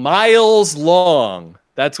miles long.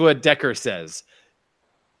 That's what Decker says.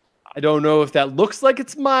 I don't know if that looks like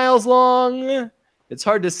it's miles long. It's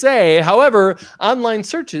hard to say. However, online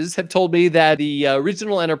searches have told me that the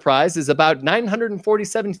original Enterprise is about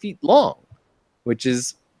 947 feet long, which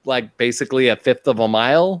is like basically a fifth of a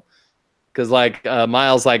mile, because like a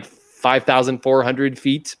mile's like 5,400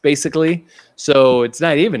 feet, basically. So it's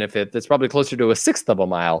not even a fifth. It's probably closer to a sixth of a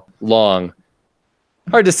mile long.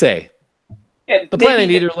 Hard to say. Yeah, the Planet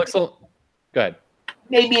Eater looks... Go ahead.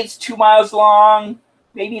 Maybe it's 2 miles long.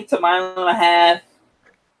 Maybe it's 1.5 miles.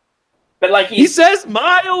 But like he says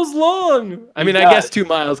miles long. I mean, I guess 2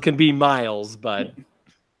 miles can be miles, but...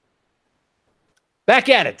 Back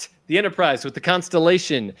at it. The Enterprise with the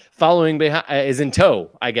Constellation following behind is in tow,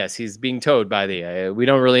 I guess. He's being towed by the... we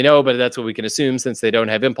don't really know, but that's what we can assume since they don't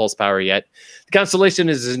have impulse power yet. The Constellation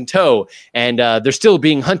is in tow, and they're still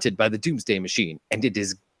being hunted by the Doomsday Machine, and it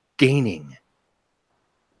is gaining.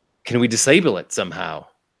 Can we disable it somehow?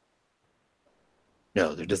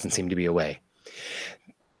 No, there doesn't seem to be a way.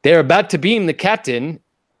 They're about to beam the captain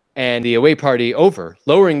and the away party over,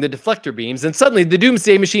 lowering the deflector beams, and suddenly the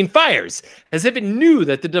Doomsday Machine fires, as if it knew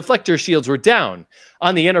that the deflector shields were down.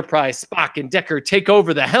 On the Enterprise, Spock and Decker take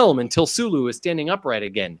over the helm until Sulu is standing upright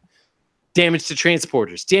again. Damage to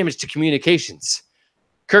transporters, damage to communications.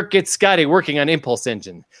 Kirk gets Scotty working on impulse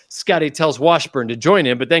engine. Scotty tells Washburn to join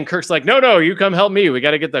him, but then Kirk's like, no, you come help me. We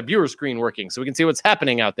got to get the viewer screen working so we can see what's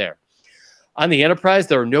happening out there. On the Enterprise,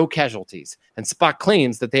 there are no casualties, and Spock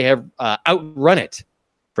claims that they have outrun it.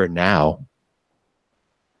 For now.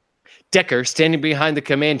 Decker, standing behind the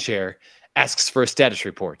command chair, asks for a status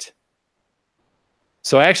report.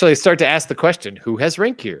 So I actually start to ask the question, who has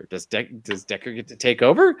rank here? Does Decker get to take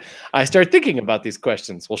over? I start thinking about these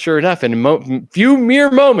questions. Well, sure enough, in a few mere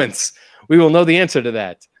moments, we will know the answer to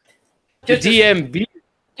that. The DMV.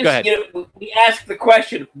 Go ahead. We ask the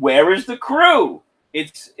question, where is the crew?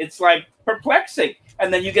 It's like perplexing.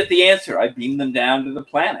 And then you get the answer. I beamed them down to the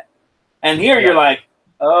planet. And here you're like,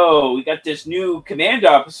 oh, we got this new command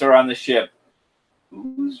officer on the ship.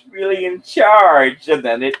 Who's really in charge? And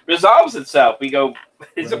then it resolves itself. We go,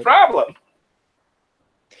 it's a problem.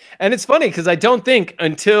 And it's funny because I don't think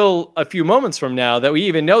until a few moments from now that we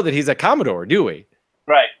even know that he's a Commodore, do we?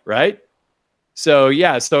 Right? So,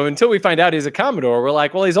 so until we find out he's a Commodore, we're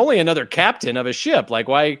like, well, he's only another captain of a ship. Like,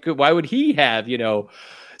 why would he have,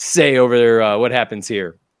 say over what happens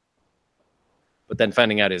here? But then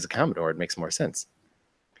finding out he's a Commodore, it makes more sense.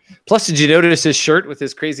 Plus, did you notice his shirt with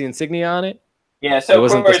his crazy insignia on it? Yeah, so it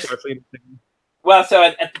wasn't of course, the Starfleet insignia. Well, so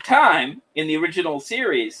at the time, in the original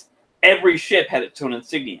series, every ship had its own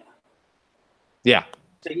insignia. Yeah.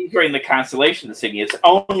 So he's wearing the Constellation insignia. It's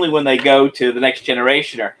only when they go to the Next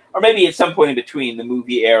Generation, or maybe at some point in between the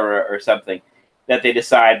movie era or something, that they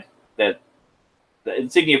decide that the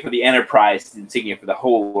insignia for the Enterprise is the insignia for the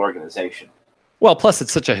whole organization. Well, plus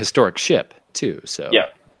it's such a historic ship, too. So yeah.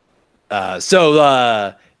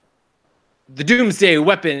 The Doomsday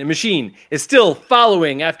Machine is still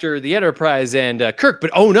following after the Enterprise and Kirk,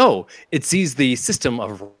 but oh no, it sees the system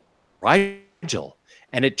of Rigel,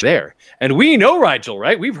 and it's there. And we know Rigel,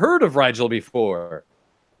 right? We've heard of Rigel before.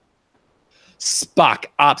 Spock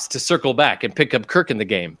opts to circle back and pick up Kirk in the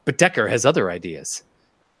game, but Decker has other ideas.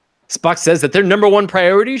 Spock says that their number one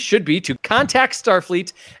priority should be to contact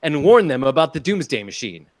Starfleet and warn them about the Doomsday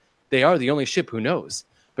Machine. They are the only ship who knows.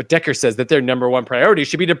 But Decker says that their number one priority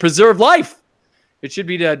should be to preserve life. It should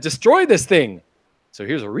be to destroy this thing. So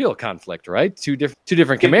here's a real conflict, right? Two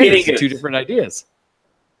different commanders, two different ideas.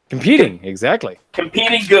 Competing, exactly.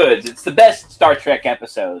 Competing goods. It's the best Star Trek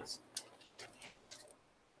episodes.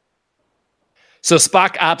 So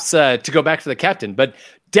Spock opts to go back to the captain, but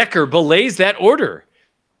Decker belays that order.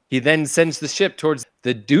 He then sends the ship towards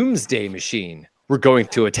the Doomsday Machine. We're going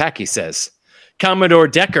to attack, he says. Commodore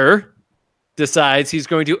Decker decides he's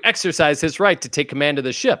going to exercise his right to take command of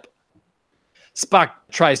the ship. Spock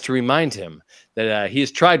tries to remind him that he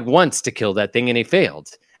has tried once to kill that thing and he failed,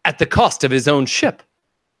 at the cost of his own ship.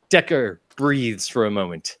 Decker breathes for a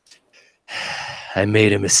moment. I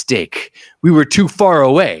made a mistake. We were too far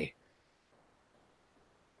away.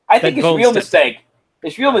 I think his real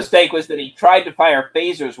mistake was that he tried to fire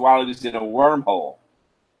phasers while he was in a wormhole.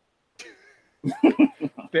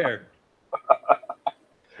 Fair.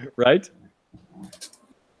 Right?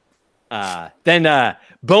 Then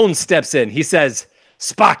Bones steps in. He says,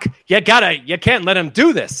 Spock, you can't let him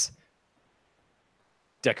do this.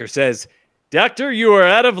 Decker says, Doctor, you are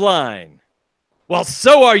out of line. Well,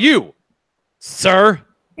 so are you, sir,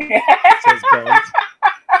 says Bones.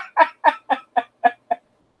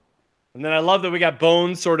 And then I love that we got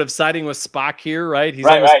Bones sort of siding with Spock here, right? He's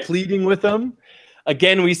almost pleading with him.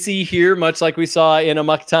 Again, we see here, much like we saw in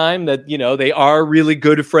Amok Time, that, they are really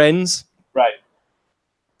good friends. Right.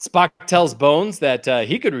 Spock tells Bones that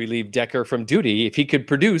he could relieve Decker from duty if he could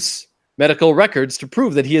produce medical records to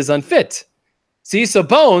prove that he is unfit. See, so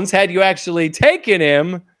Bones, had you actually taken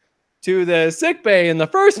him to the sickbay in the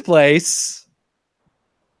first place,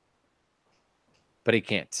 but he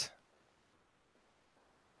can't.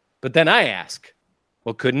 But then I ask,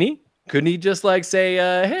 well, couldn't he? Couldn't he just say,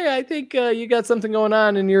 hey, I think you got something going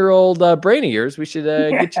on in your old brain of yours. We should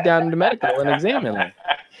get you down to medical and examine it.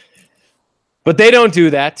 But they don't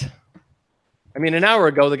do that. I mean, an hour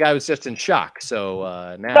ago, the guy was just in shock.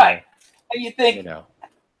 So now... Right. And you think,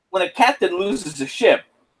 when a captain loses a ship,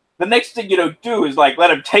 the next thing you don't do is, let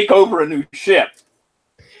him take over a new ship.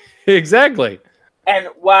 Exactly. And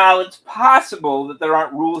while it's possible that there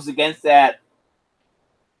aren't rules against that,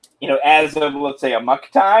 as of, let's say,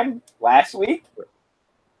 Amok Time last week,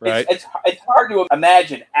 right? It's hard to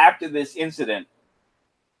imagine after this incident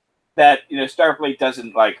that, Starfleet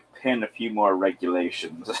doesn't, pin a few more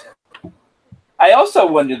regulations. I also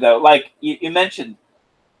wonder, though, you mentioned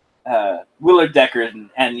Willard Decker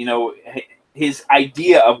and his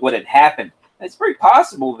idea of what had happened. And it's very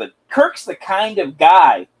possible that Kirk's the kind of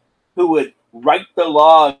guy who would write the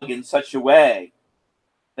log in such a way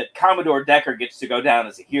that Commodore Decker gets to go down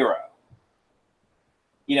as a hero.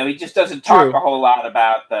 He just doesn't talk a whole lot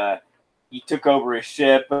about he took over his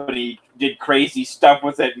ship, but he did crazy stuff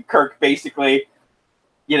with it, and Kirk basically,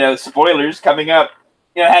 spoilers coming up,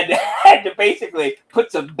 had to basically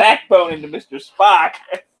put some backbone into Mr. Spock.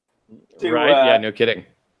 Right, yeah, no kidding.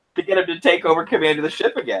 To get him to take over command of the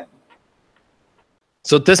ship again.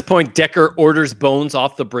 So at this point, Decker orders Bones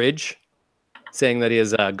off the bridge, saying that he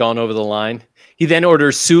has gone over the line. He then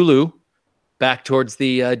orders Sulu back towards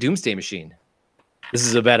the Doomsday Machine. This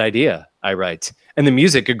is a bad idea, I write. And the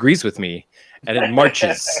music agrees with me, and it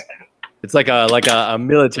marches. It's like a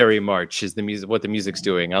military march is the music, what the music's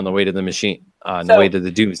doing on the way to the machine, the way to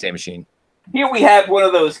the Doomsday Machine. Here we have one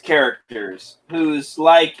of those characters who's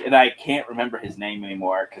like, and I can't remember his name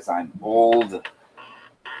anymore because I'm old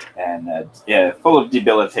and full of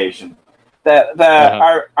debilitation.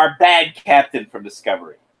 Our bad captain from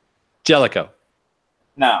Discovery. Jellicoe.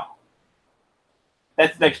 No.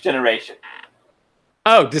 That's Next Generation.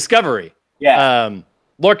 Oh, Discovery. Yeah.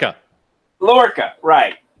 Lorca. Lorca,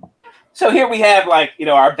 right. So here we have,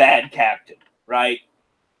 our bad captain, right?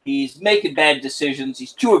 He's making bad decisions.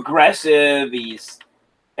 He's too aggressive.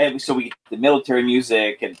 And so we get the military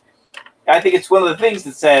music. And I think it's one of the things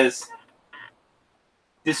that says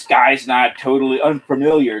this guy's not totally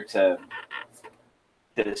unfamiliar to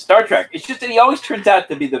Star Trek. It's just that he always turns out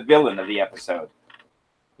to be the villain of the episode.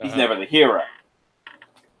 He's never the hero.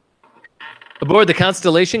 Aboard the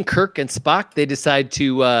Constellation, Kirk and Spock, they decide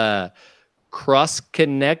to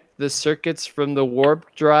cross-connect the circuits from the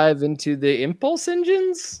warp drive into the impulse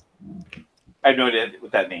engines? I have no idea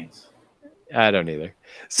what that means. I don't either.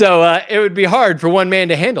 So it would be hard for one man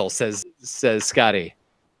to handle, says Scotty.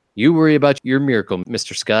 You worry about your miracle,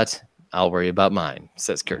 Mr. Scott. I'll worry about mine,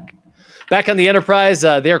 says Kirk. Back on the Enterprise,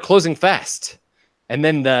 they are closing fast. And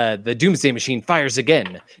then the Doomsday Machine fires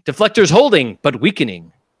again. Deflectors holding, but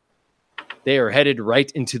weakening. They are headed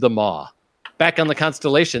right into the maw. Back on the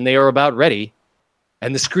Constellation, they are about ready.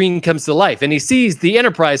 And the screen comes to life, and he sees the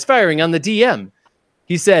Enterprise firing on the DM.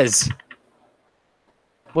 He says,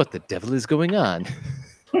 what the devil is going on?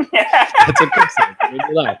 That's what Kirk says.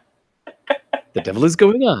 The devil is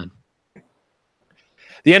going on.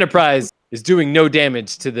 The Enterprise is doing no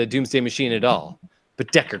damage to the Doomsday Machine at all,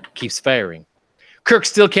 but Decker keeps firing. Kirk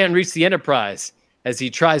still can't reach the Enterprise as he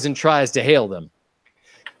tries to hail them.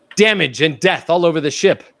 Damage and death all over the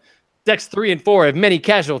ship. Decks 3 and 4 have many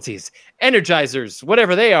casualties. Energizers,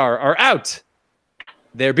 whatever they are out.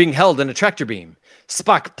 They're being held in a tractor beam.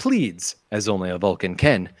 Spock pleads, as only a Vulcan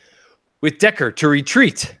can, with Decker to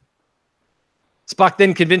retreat. Spock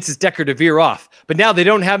then convinces Decker to veer off, but now they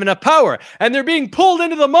don't have enough power, and they're being pulled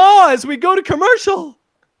into the maw as we go to commercial.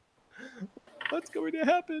 What's going to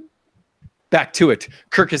happen? Back to it.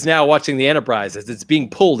 Kirk is now watching the Enterprise as it's being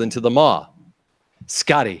pulled into the maw.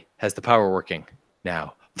 Scotty has the power working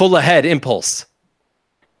now. Full ahead impulse.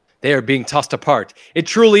 They are being tossed apart. It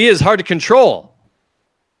truly is hard to control.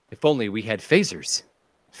 If only we had phasers.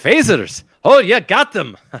 Phasers? Oh, yeah, got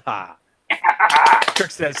them.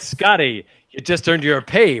 Kirk says, Scotty, you just earned your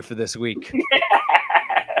pay for this week.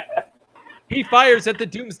 He fires at the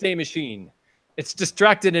Doomsday Machine. It's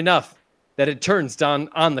distracted enough that it turns down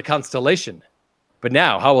on the Constellation. But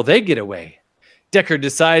now, how will they get away? Decker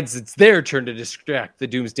decides it's their turn to distract the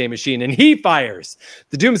Doomsday Machine, and he fires.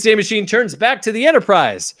 The Doomsday Machine turns back to the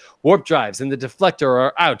Enterprise. Warp drives and the deflector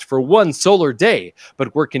are out for one solar day,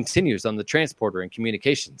 but work continues on the transporter and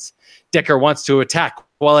communications. Decker wants to attack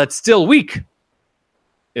while it's still weak.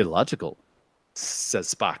 Illogical,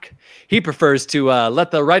 says Spock. He prefers to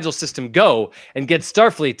let the Rigel system go and get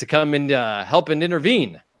Starfleet to come and help and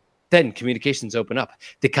intervene. Then communications open up.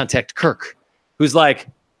 They contact Kirk, who's like,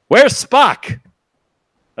 where's Spock?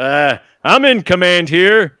 I'm in command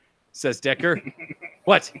here, says Decker.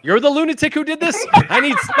 What? You're the lunatic who did this? I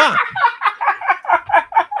need Spock.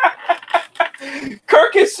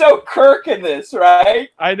 Kirk is so Kirk in this, right?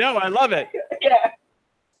 I know. I love it. Yeah.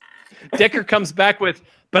 Decker comes back with,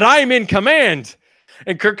 but I'm in command.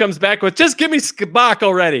 And Kirk comes back with, just give me Spock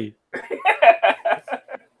already.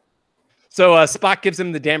 So Spock gives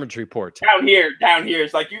him the damage report. Down here.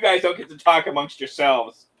 It's like, you guys don't get to talk amongst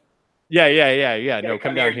yourselves. Yeah. No,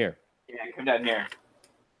 come down here. Yeah, come down here.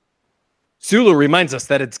 Sulu reminds us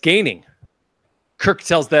that it's gaining. Kirk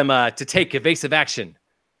tells them to take evasive action.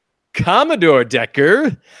 Commodore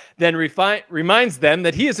Decker then reminds them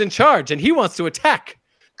that he is in charge and he wants to attack.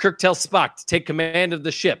 Kirk tells Spock to take command of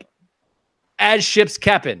the ship. As ship's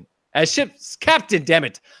captain, damn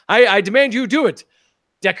it. I demand you do it.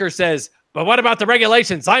 Decker says, but what about the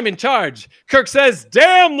regulations? I'm in charge. Kirk says,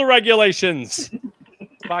 damn the regulations.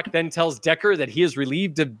 Spock then tells Decker that he is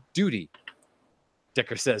relieved of duty.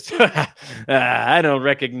 Decker says, I don't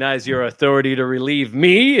recognize your authority to relieve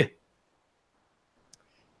me.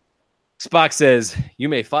 Spock says, you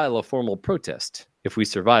may file a formal protest if we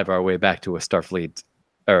survive our way back to a Starfleet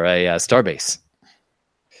or a starbase.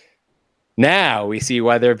 Now we see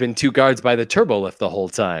why there have been 2 guards by the turbolift the whole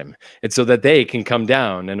time. It's so that they can come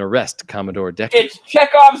down and arrest Commodore Decker. It's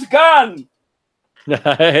Chekhov's gun!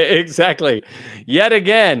 Exactly. Yet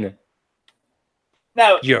again.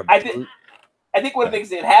 Now, I think one of the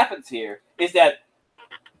things that happens here is that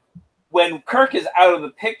when Kirk is out of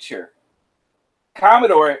the picture,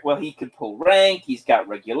 Commodore, well, he can pull rank, he's got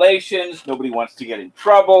regulations, nobody wants to get in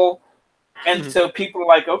trouble. And so people are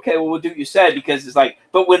like, okay, well, we'll do what you said, because it's like,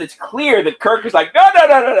 but when it's clear that Kirk is like,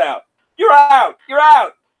 no, you're out.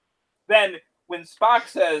 Then when Spock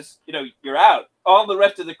says, you're out, all the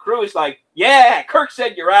rest of the crew is like, yeah, Kirk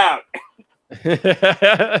said you're out.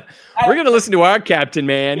 We're going to listen to our captain,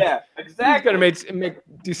 man. Yeah, exactly. He's going to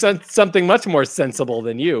do something much more sensible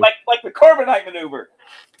than you. Like the Corbinite maneuver.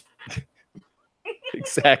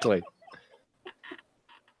 Exactly.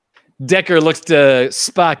 Decker looks to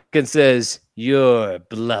Spock and says, "You're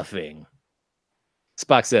bluffing."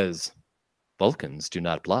 Spock says, "Vulcans do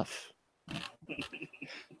not bluff."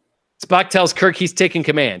 Spock tells Kirk he's taking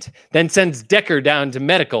command, then sends Decker down to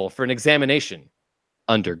medical for an examination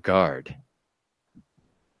under guard.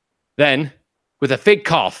 Then, with a fake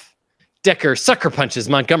cough, Decker sucker punches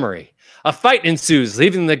Montgomery. A fight ensues,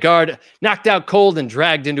 leaving the guard knocked out cold and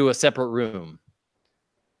dragged into a separate room.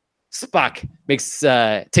 Spock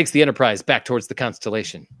takes the Enterprise back towards the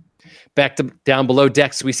Constellation. Down below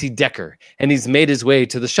decks, we see Decker, and he's made his way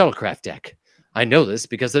to the shuttlecraft deck. I know this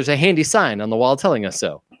because there's a handy sign on the wall telling us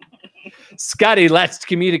so. Scotty latched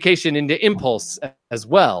communication into Impulse as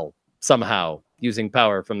well, somehow, using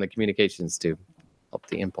power from the communications to help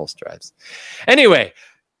the Impulse drives. Anyway,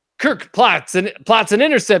 Kirk plots an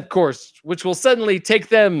intercept course, which will suddenly take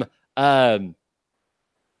them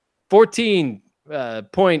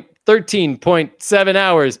 13.7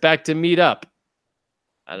 hours back to meet up.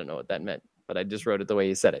 I don't know what that meant, but I just wrote it the way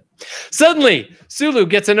he said it. Suddenly, Sulu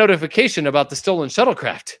gets a notification about the stolen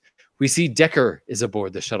shuttlecraft. We see Decker is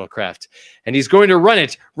aboard the shuttlecraft, and he's going to run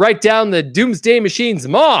it right down the Doomsday Machine's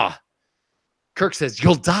maw. Kirk says,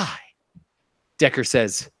 "You'll die." Decker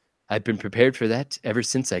says, "I've been prepared for that ever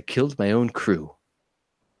since I killed my own crew."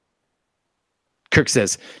 Kirk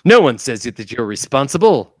says, "No one says that you're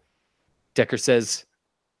responsible." Decker says,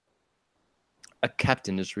 "A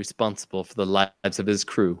captain is responsible for the lives of his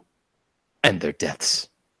crew and their deaths."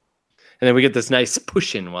 And then we get this nice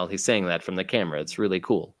push-in while he's saying that from the camera. It's really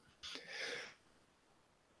cool.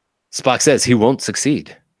 Spock says he won't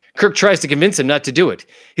succeed. Kirk tries to convince him not to do it.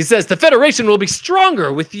 He says the Federation will be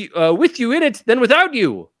stronger with you in it than without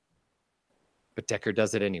you. But Decker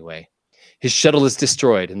does it anyway. His shuttle is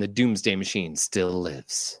destroyed and the Doomsday Machine still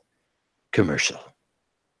lives. Commercial.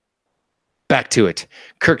 Back to it.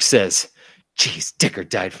 Kirk says, "Geez, Decker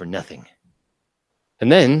died for nothing." And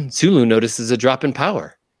then Sulu notices a drop in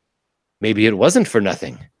power. Maybe it wasn't for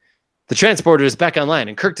nothing. The transporter is back online,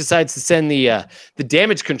 and Kirk decides to send the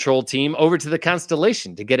damage control team over to the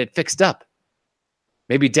Constellation to get it fixed up.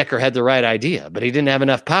 Maybe Decker had the right idea, but he didn't have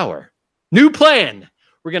enough power. New plan!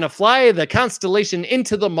 We're going to fly the Constellation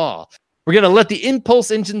into the maw. We're going to let the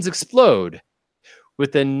impulse engines explode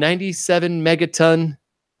with a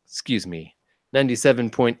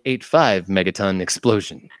 97.85 megaton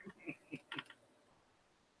explosion.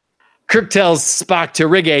 Kirk tells Spock to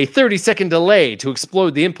rig a 30-second delay to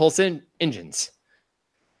explode the impulse engines.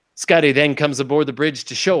 Scotty then comes aboard the bridge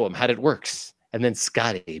to show him how it works, and then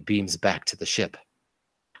Scotty beams back to the ship.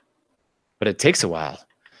 But it takes a while.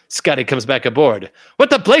 Scotty comes back aboard. "What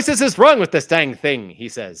the blazes is wrong with this dang thing?" he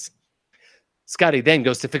says. Scotty then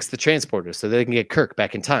goes to fix the transporter so they can get Kirk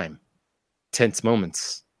back in time. Tense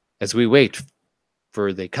moments as we wait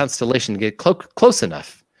for the Constellation to get close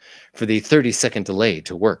enough for the 30-second delay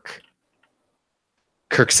to work.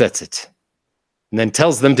 Kirk sets it and then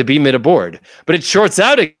tells them to beam it aboard, but it shorts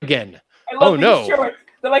out again. Oh no. Shorts.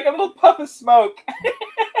 They're like a little puff of smoke.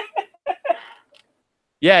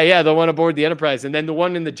 Yeah, the one aboard the Enterprise, and then the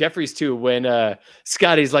one in the Jeffries too, when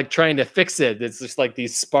Scotty's like trying to fix it. It's just like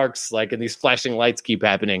these sparks, like, and these flashing lights keep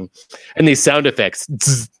happening, and these sound effects.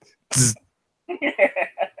 Zzz, zzz.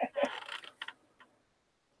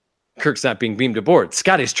 Kirk's not being beamed aboard.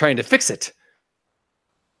 Scotty's trying to fix it.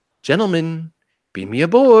 "Gentlemen, beam me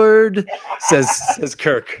aboard," says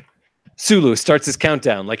Kirk. Sulu starts his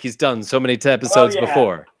countdown like he's done so many episodes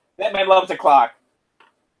before. That man loves a clock.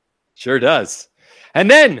 Sure does. And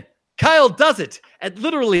then Kyle does it at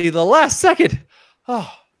literally the last second. Oh,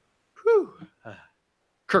 whew.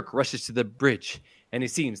 Kirk rushes to the bridge, and he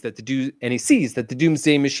sees that the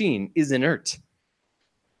Doomsday Machine is inert.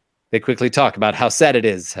 They quickly talk about how sad it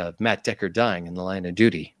is of Matt Decker dying in the line of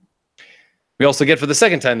duty. We also get, for the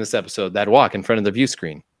second time this episode, that walk in front of the view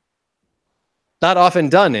screen. Not often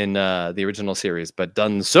done in the original series, but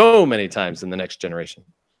done so many times in The Next Generation.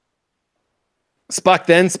 Spock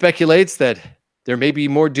then speculates that there may be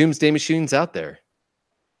more Doomsday Machines out there.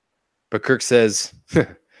 But Kirk says,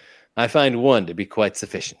 I find one to be quite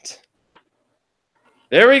sufficient.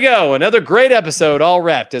 There we go. Another great episode all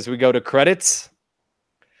wrapped as we go to credits.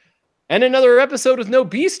 And another episode with no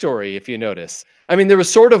B story, if you notice. I mean, there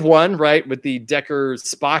was sort of one, right, with the Decker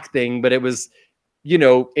Spock thing, but it was,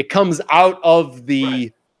 it comes out of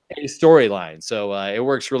the storyline. So it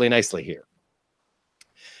works really nicely here.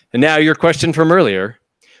 And now your question from earlier.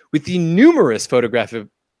 With the numerous photographic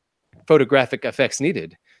effects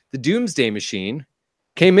needed, the Doomsday Machine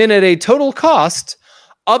came in at a total cost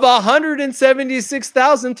of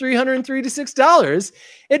 $176,336.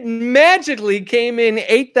 It magically came in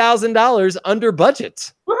 $8,000 under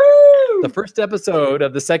budget. Woo! The first episode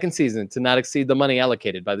of the second season to not exceed the money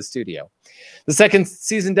allocated by the studio. The second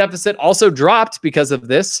season deficit also dropped because of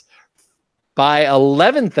this by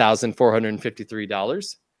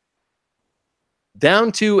 $11,453,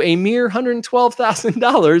 down to a mere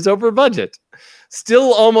 $112,000 over budget.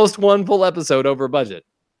 Still almost one full episode over budget.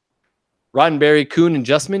 Roddenberry, Kuhn, and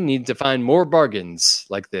Justman need to find more bargains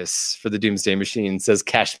like this for the Doomsday Machine, says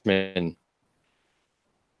Cashman.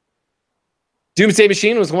 Doomsday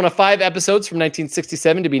Machine was one of 5 episodes from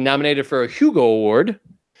 1967 to be nominated for a Hugo Award.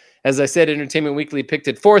 As I said, Entertainment Weekly picked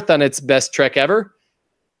it 4th on its best Trek ever.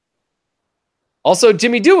 Also,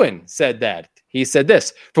 Jimmy Doohan said that. He said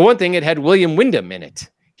this. For one thing, it had William Wyndham in it.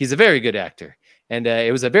 He's a very good actor. And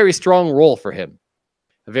it was a very strong role for him.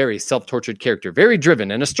 A very self-tortured character, very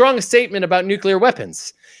driven, and a strong statement about nuclear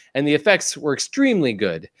weapons. And the effects were extremely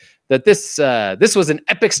good. That this was an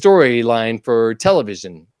epic storyline for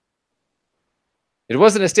television. It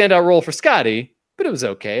wasn't a standout role for Scotty, but it was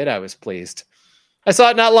okay, and I was pleased. I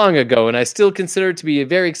saw it not long ago, and I still consider it to be a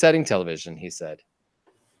very exciting television, he said.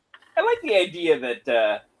 I like the idea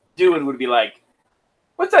that Doohan would be like,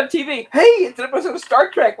 what's on TV? Hey, it's an episode of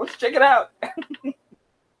Star Trek. Let's check it out.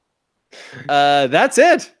 That's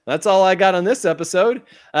it. That's all I got on this episode.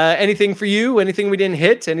 Anything for you? Anything we didn't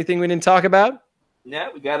hit? Anything we didn't talk about? Yeah,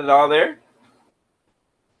 we got it all there.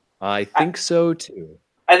 I think so too.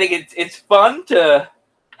 I think it's fun to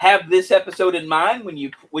have this episode in mind when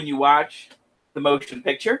you watch the motion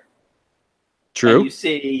picture. True. And you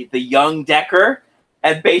see the young Decker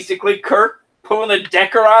and basically Kirk pulling a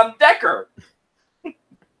Decker on Decker.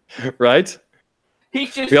 Right.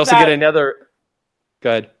 He's just. We also get another.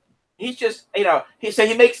 Go ahead. He's just, he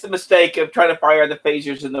makes the mistake of trying to fire the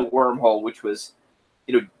phasers in the wormhole, which was,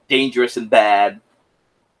 dangerous and bad.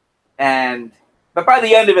 But by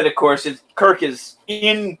the end of it, of course, Kirk is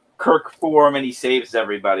in Kirk form and he saves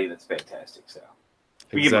everybody. That's fantastic. So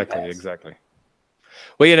exactly.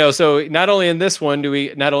 Well, so not only in this one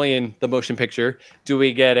not only in the motion picture, do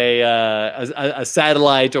we get a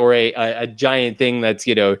satellite or a giant thing that's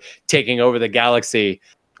taking over the galaxy.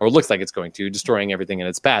 Or looks like it's going to, destroying everything in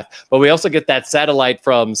its path. But we also get that satellite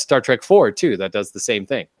from Star Trek 4, too, that does the same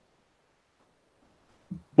thing.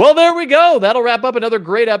 Well, there we go. That'll wrap up another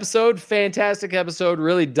great episode. Fantastic episode.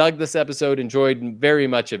 Really dug this episode. Enjoyed very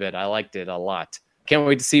much of it. I liked it a lot. Can't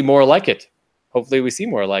wait to see more like it. Hopefully we see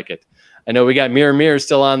more like it. I know we got Mirror Mirror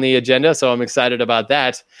still on the agenda, so I'm excited about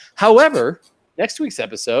that. However, next week's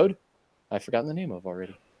episode, I've forgotten the name of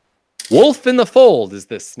already. Wolf in the Fold is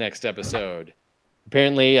this next episode.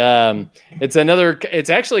 Apparently, it's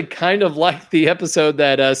actually kind of like the episode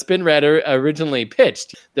that Spinrad originally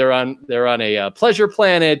pitched. They're on a pleasure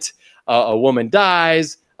planet. A woman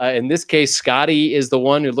dies. In this case, Scotty is the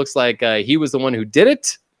one who looks like he was the one who did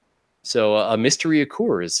it. So a mystery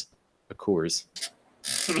occurs.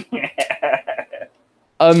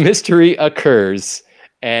 A mystery occurs.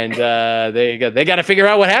 And they got to figure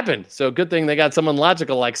out what happened. So good thing they got someone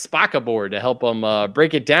logical like Spock aboard to help them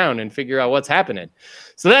break it down and figure out what's happening.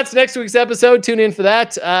 So that's next week's episode. Tune in for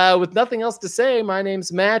that. With nothing else to say, my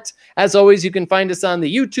name's Matt. As always, you can find us on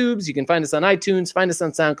the YouTubes. You can find us on iTunes. Find us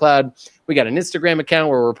on SoundCloud. We got an Instagram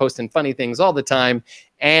account where we're posting funny things all the time.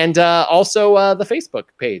 And also the Facebook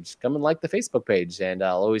page. Come and like the Facebook page. And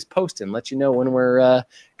I'll always post and let you know when we're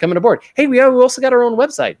coming aboard. Hey, we also got our own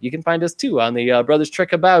website. You can find us too on the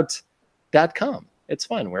brotherstrekabout.com. It's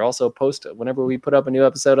fun. We're also post whenever we put up a new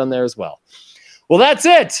episode on there as well. Well, that's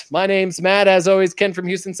it. My name's Matt. As always, Ken from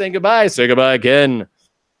Houston saying goodbye. Say goodbye, Ken.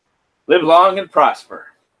 Live long and prosper.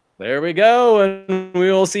 There we go. And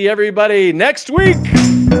we will see everybody next week.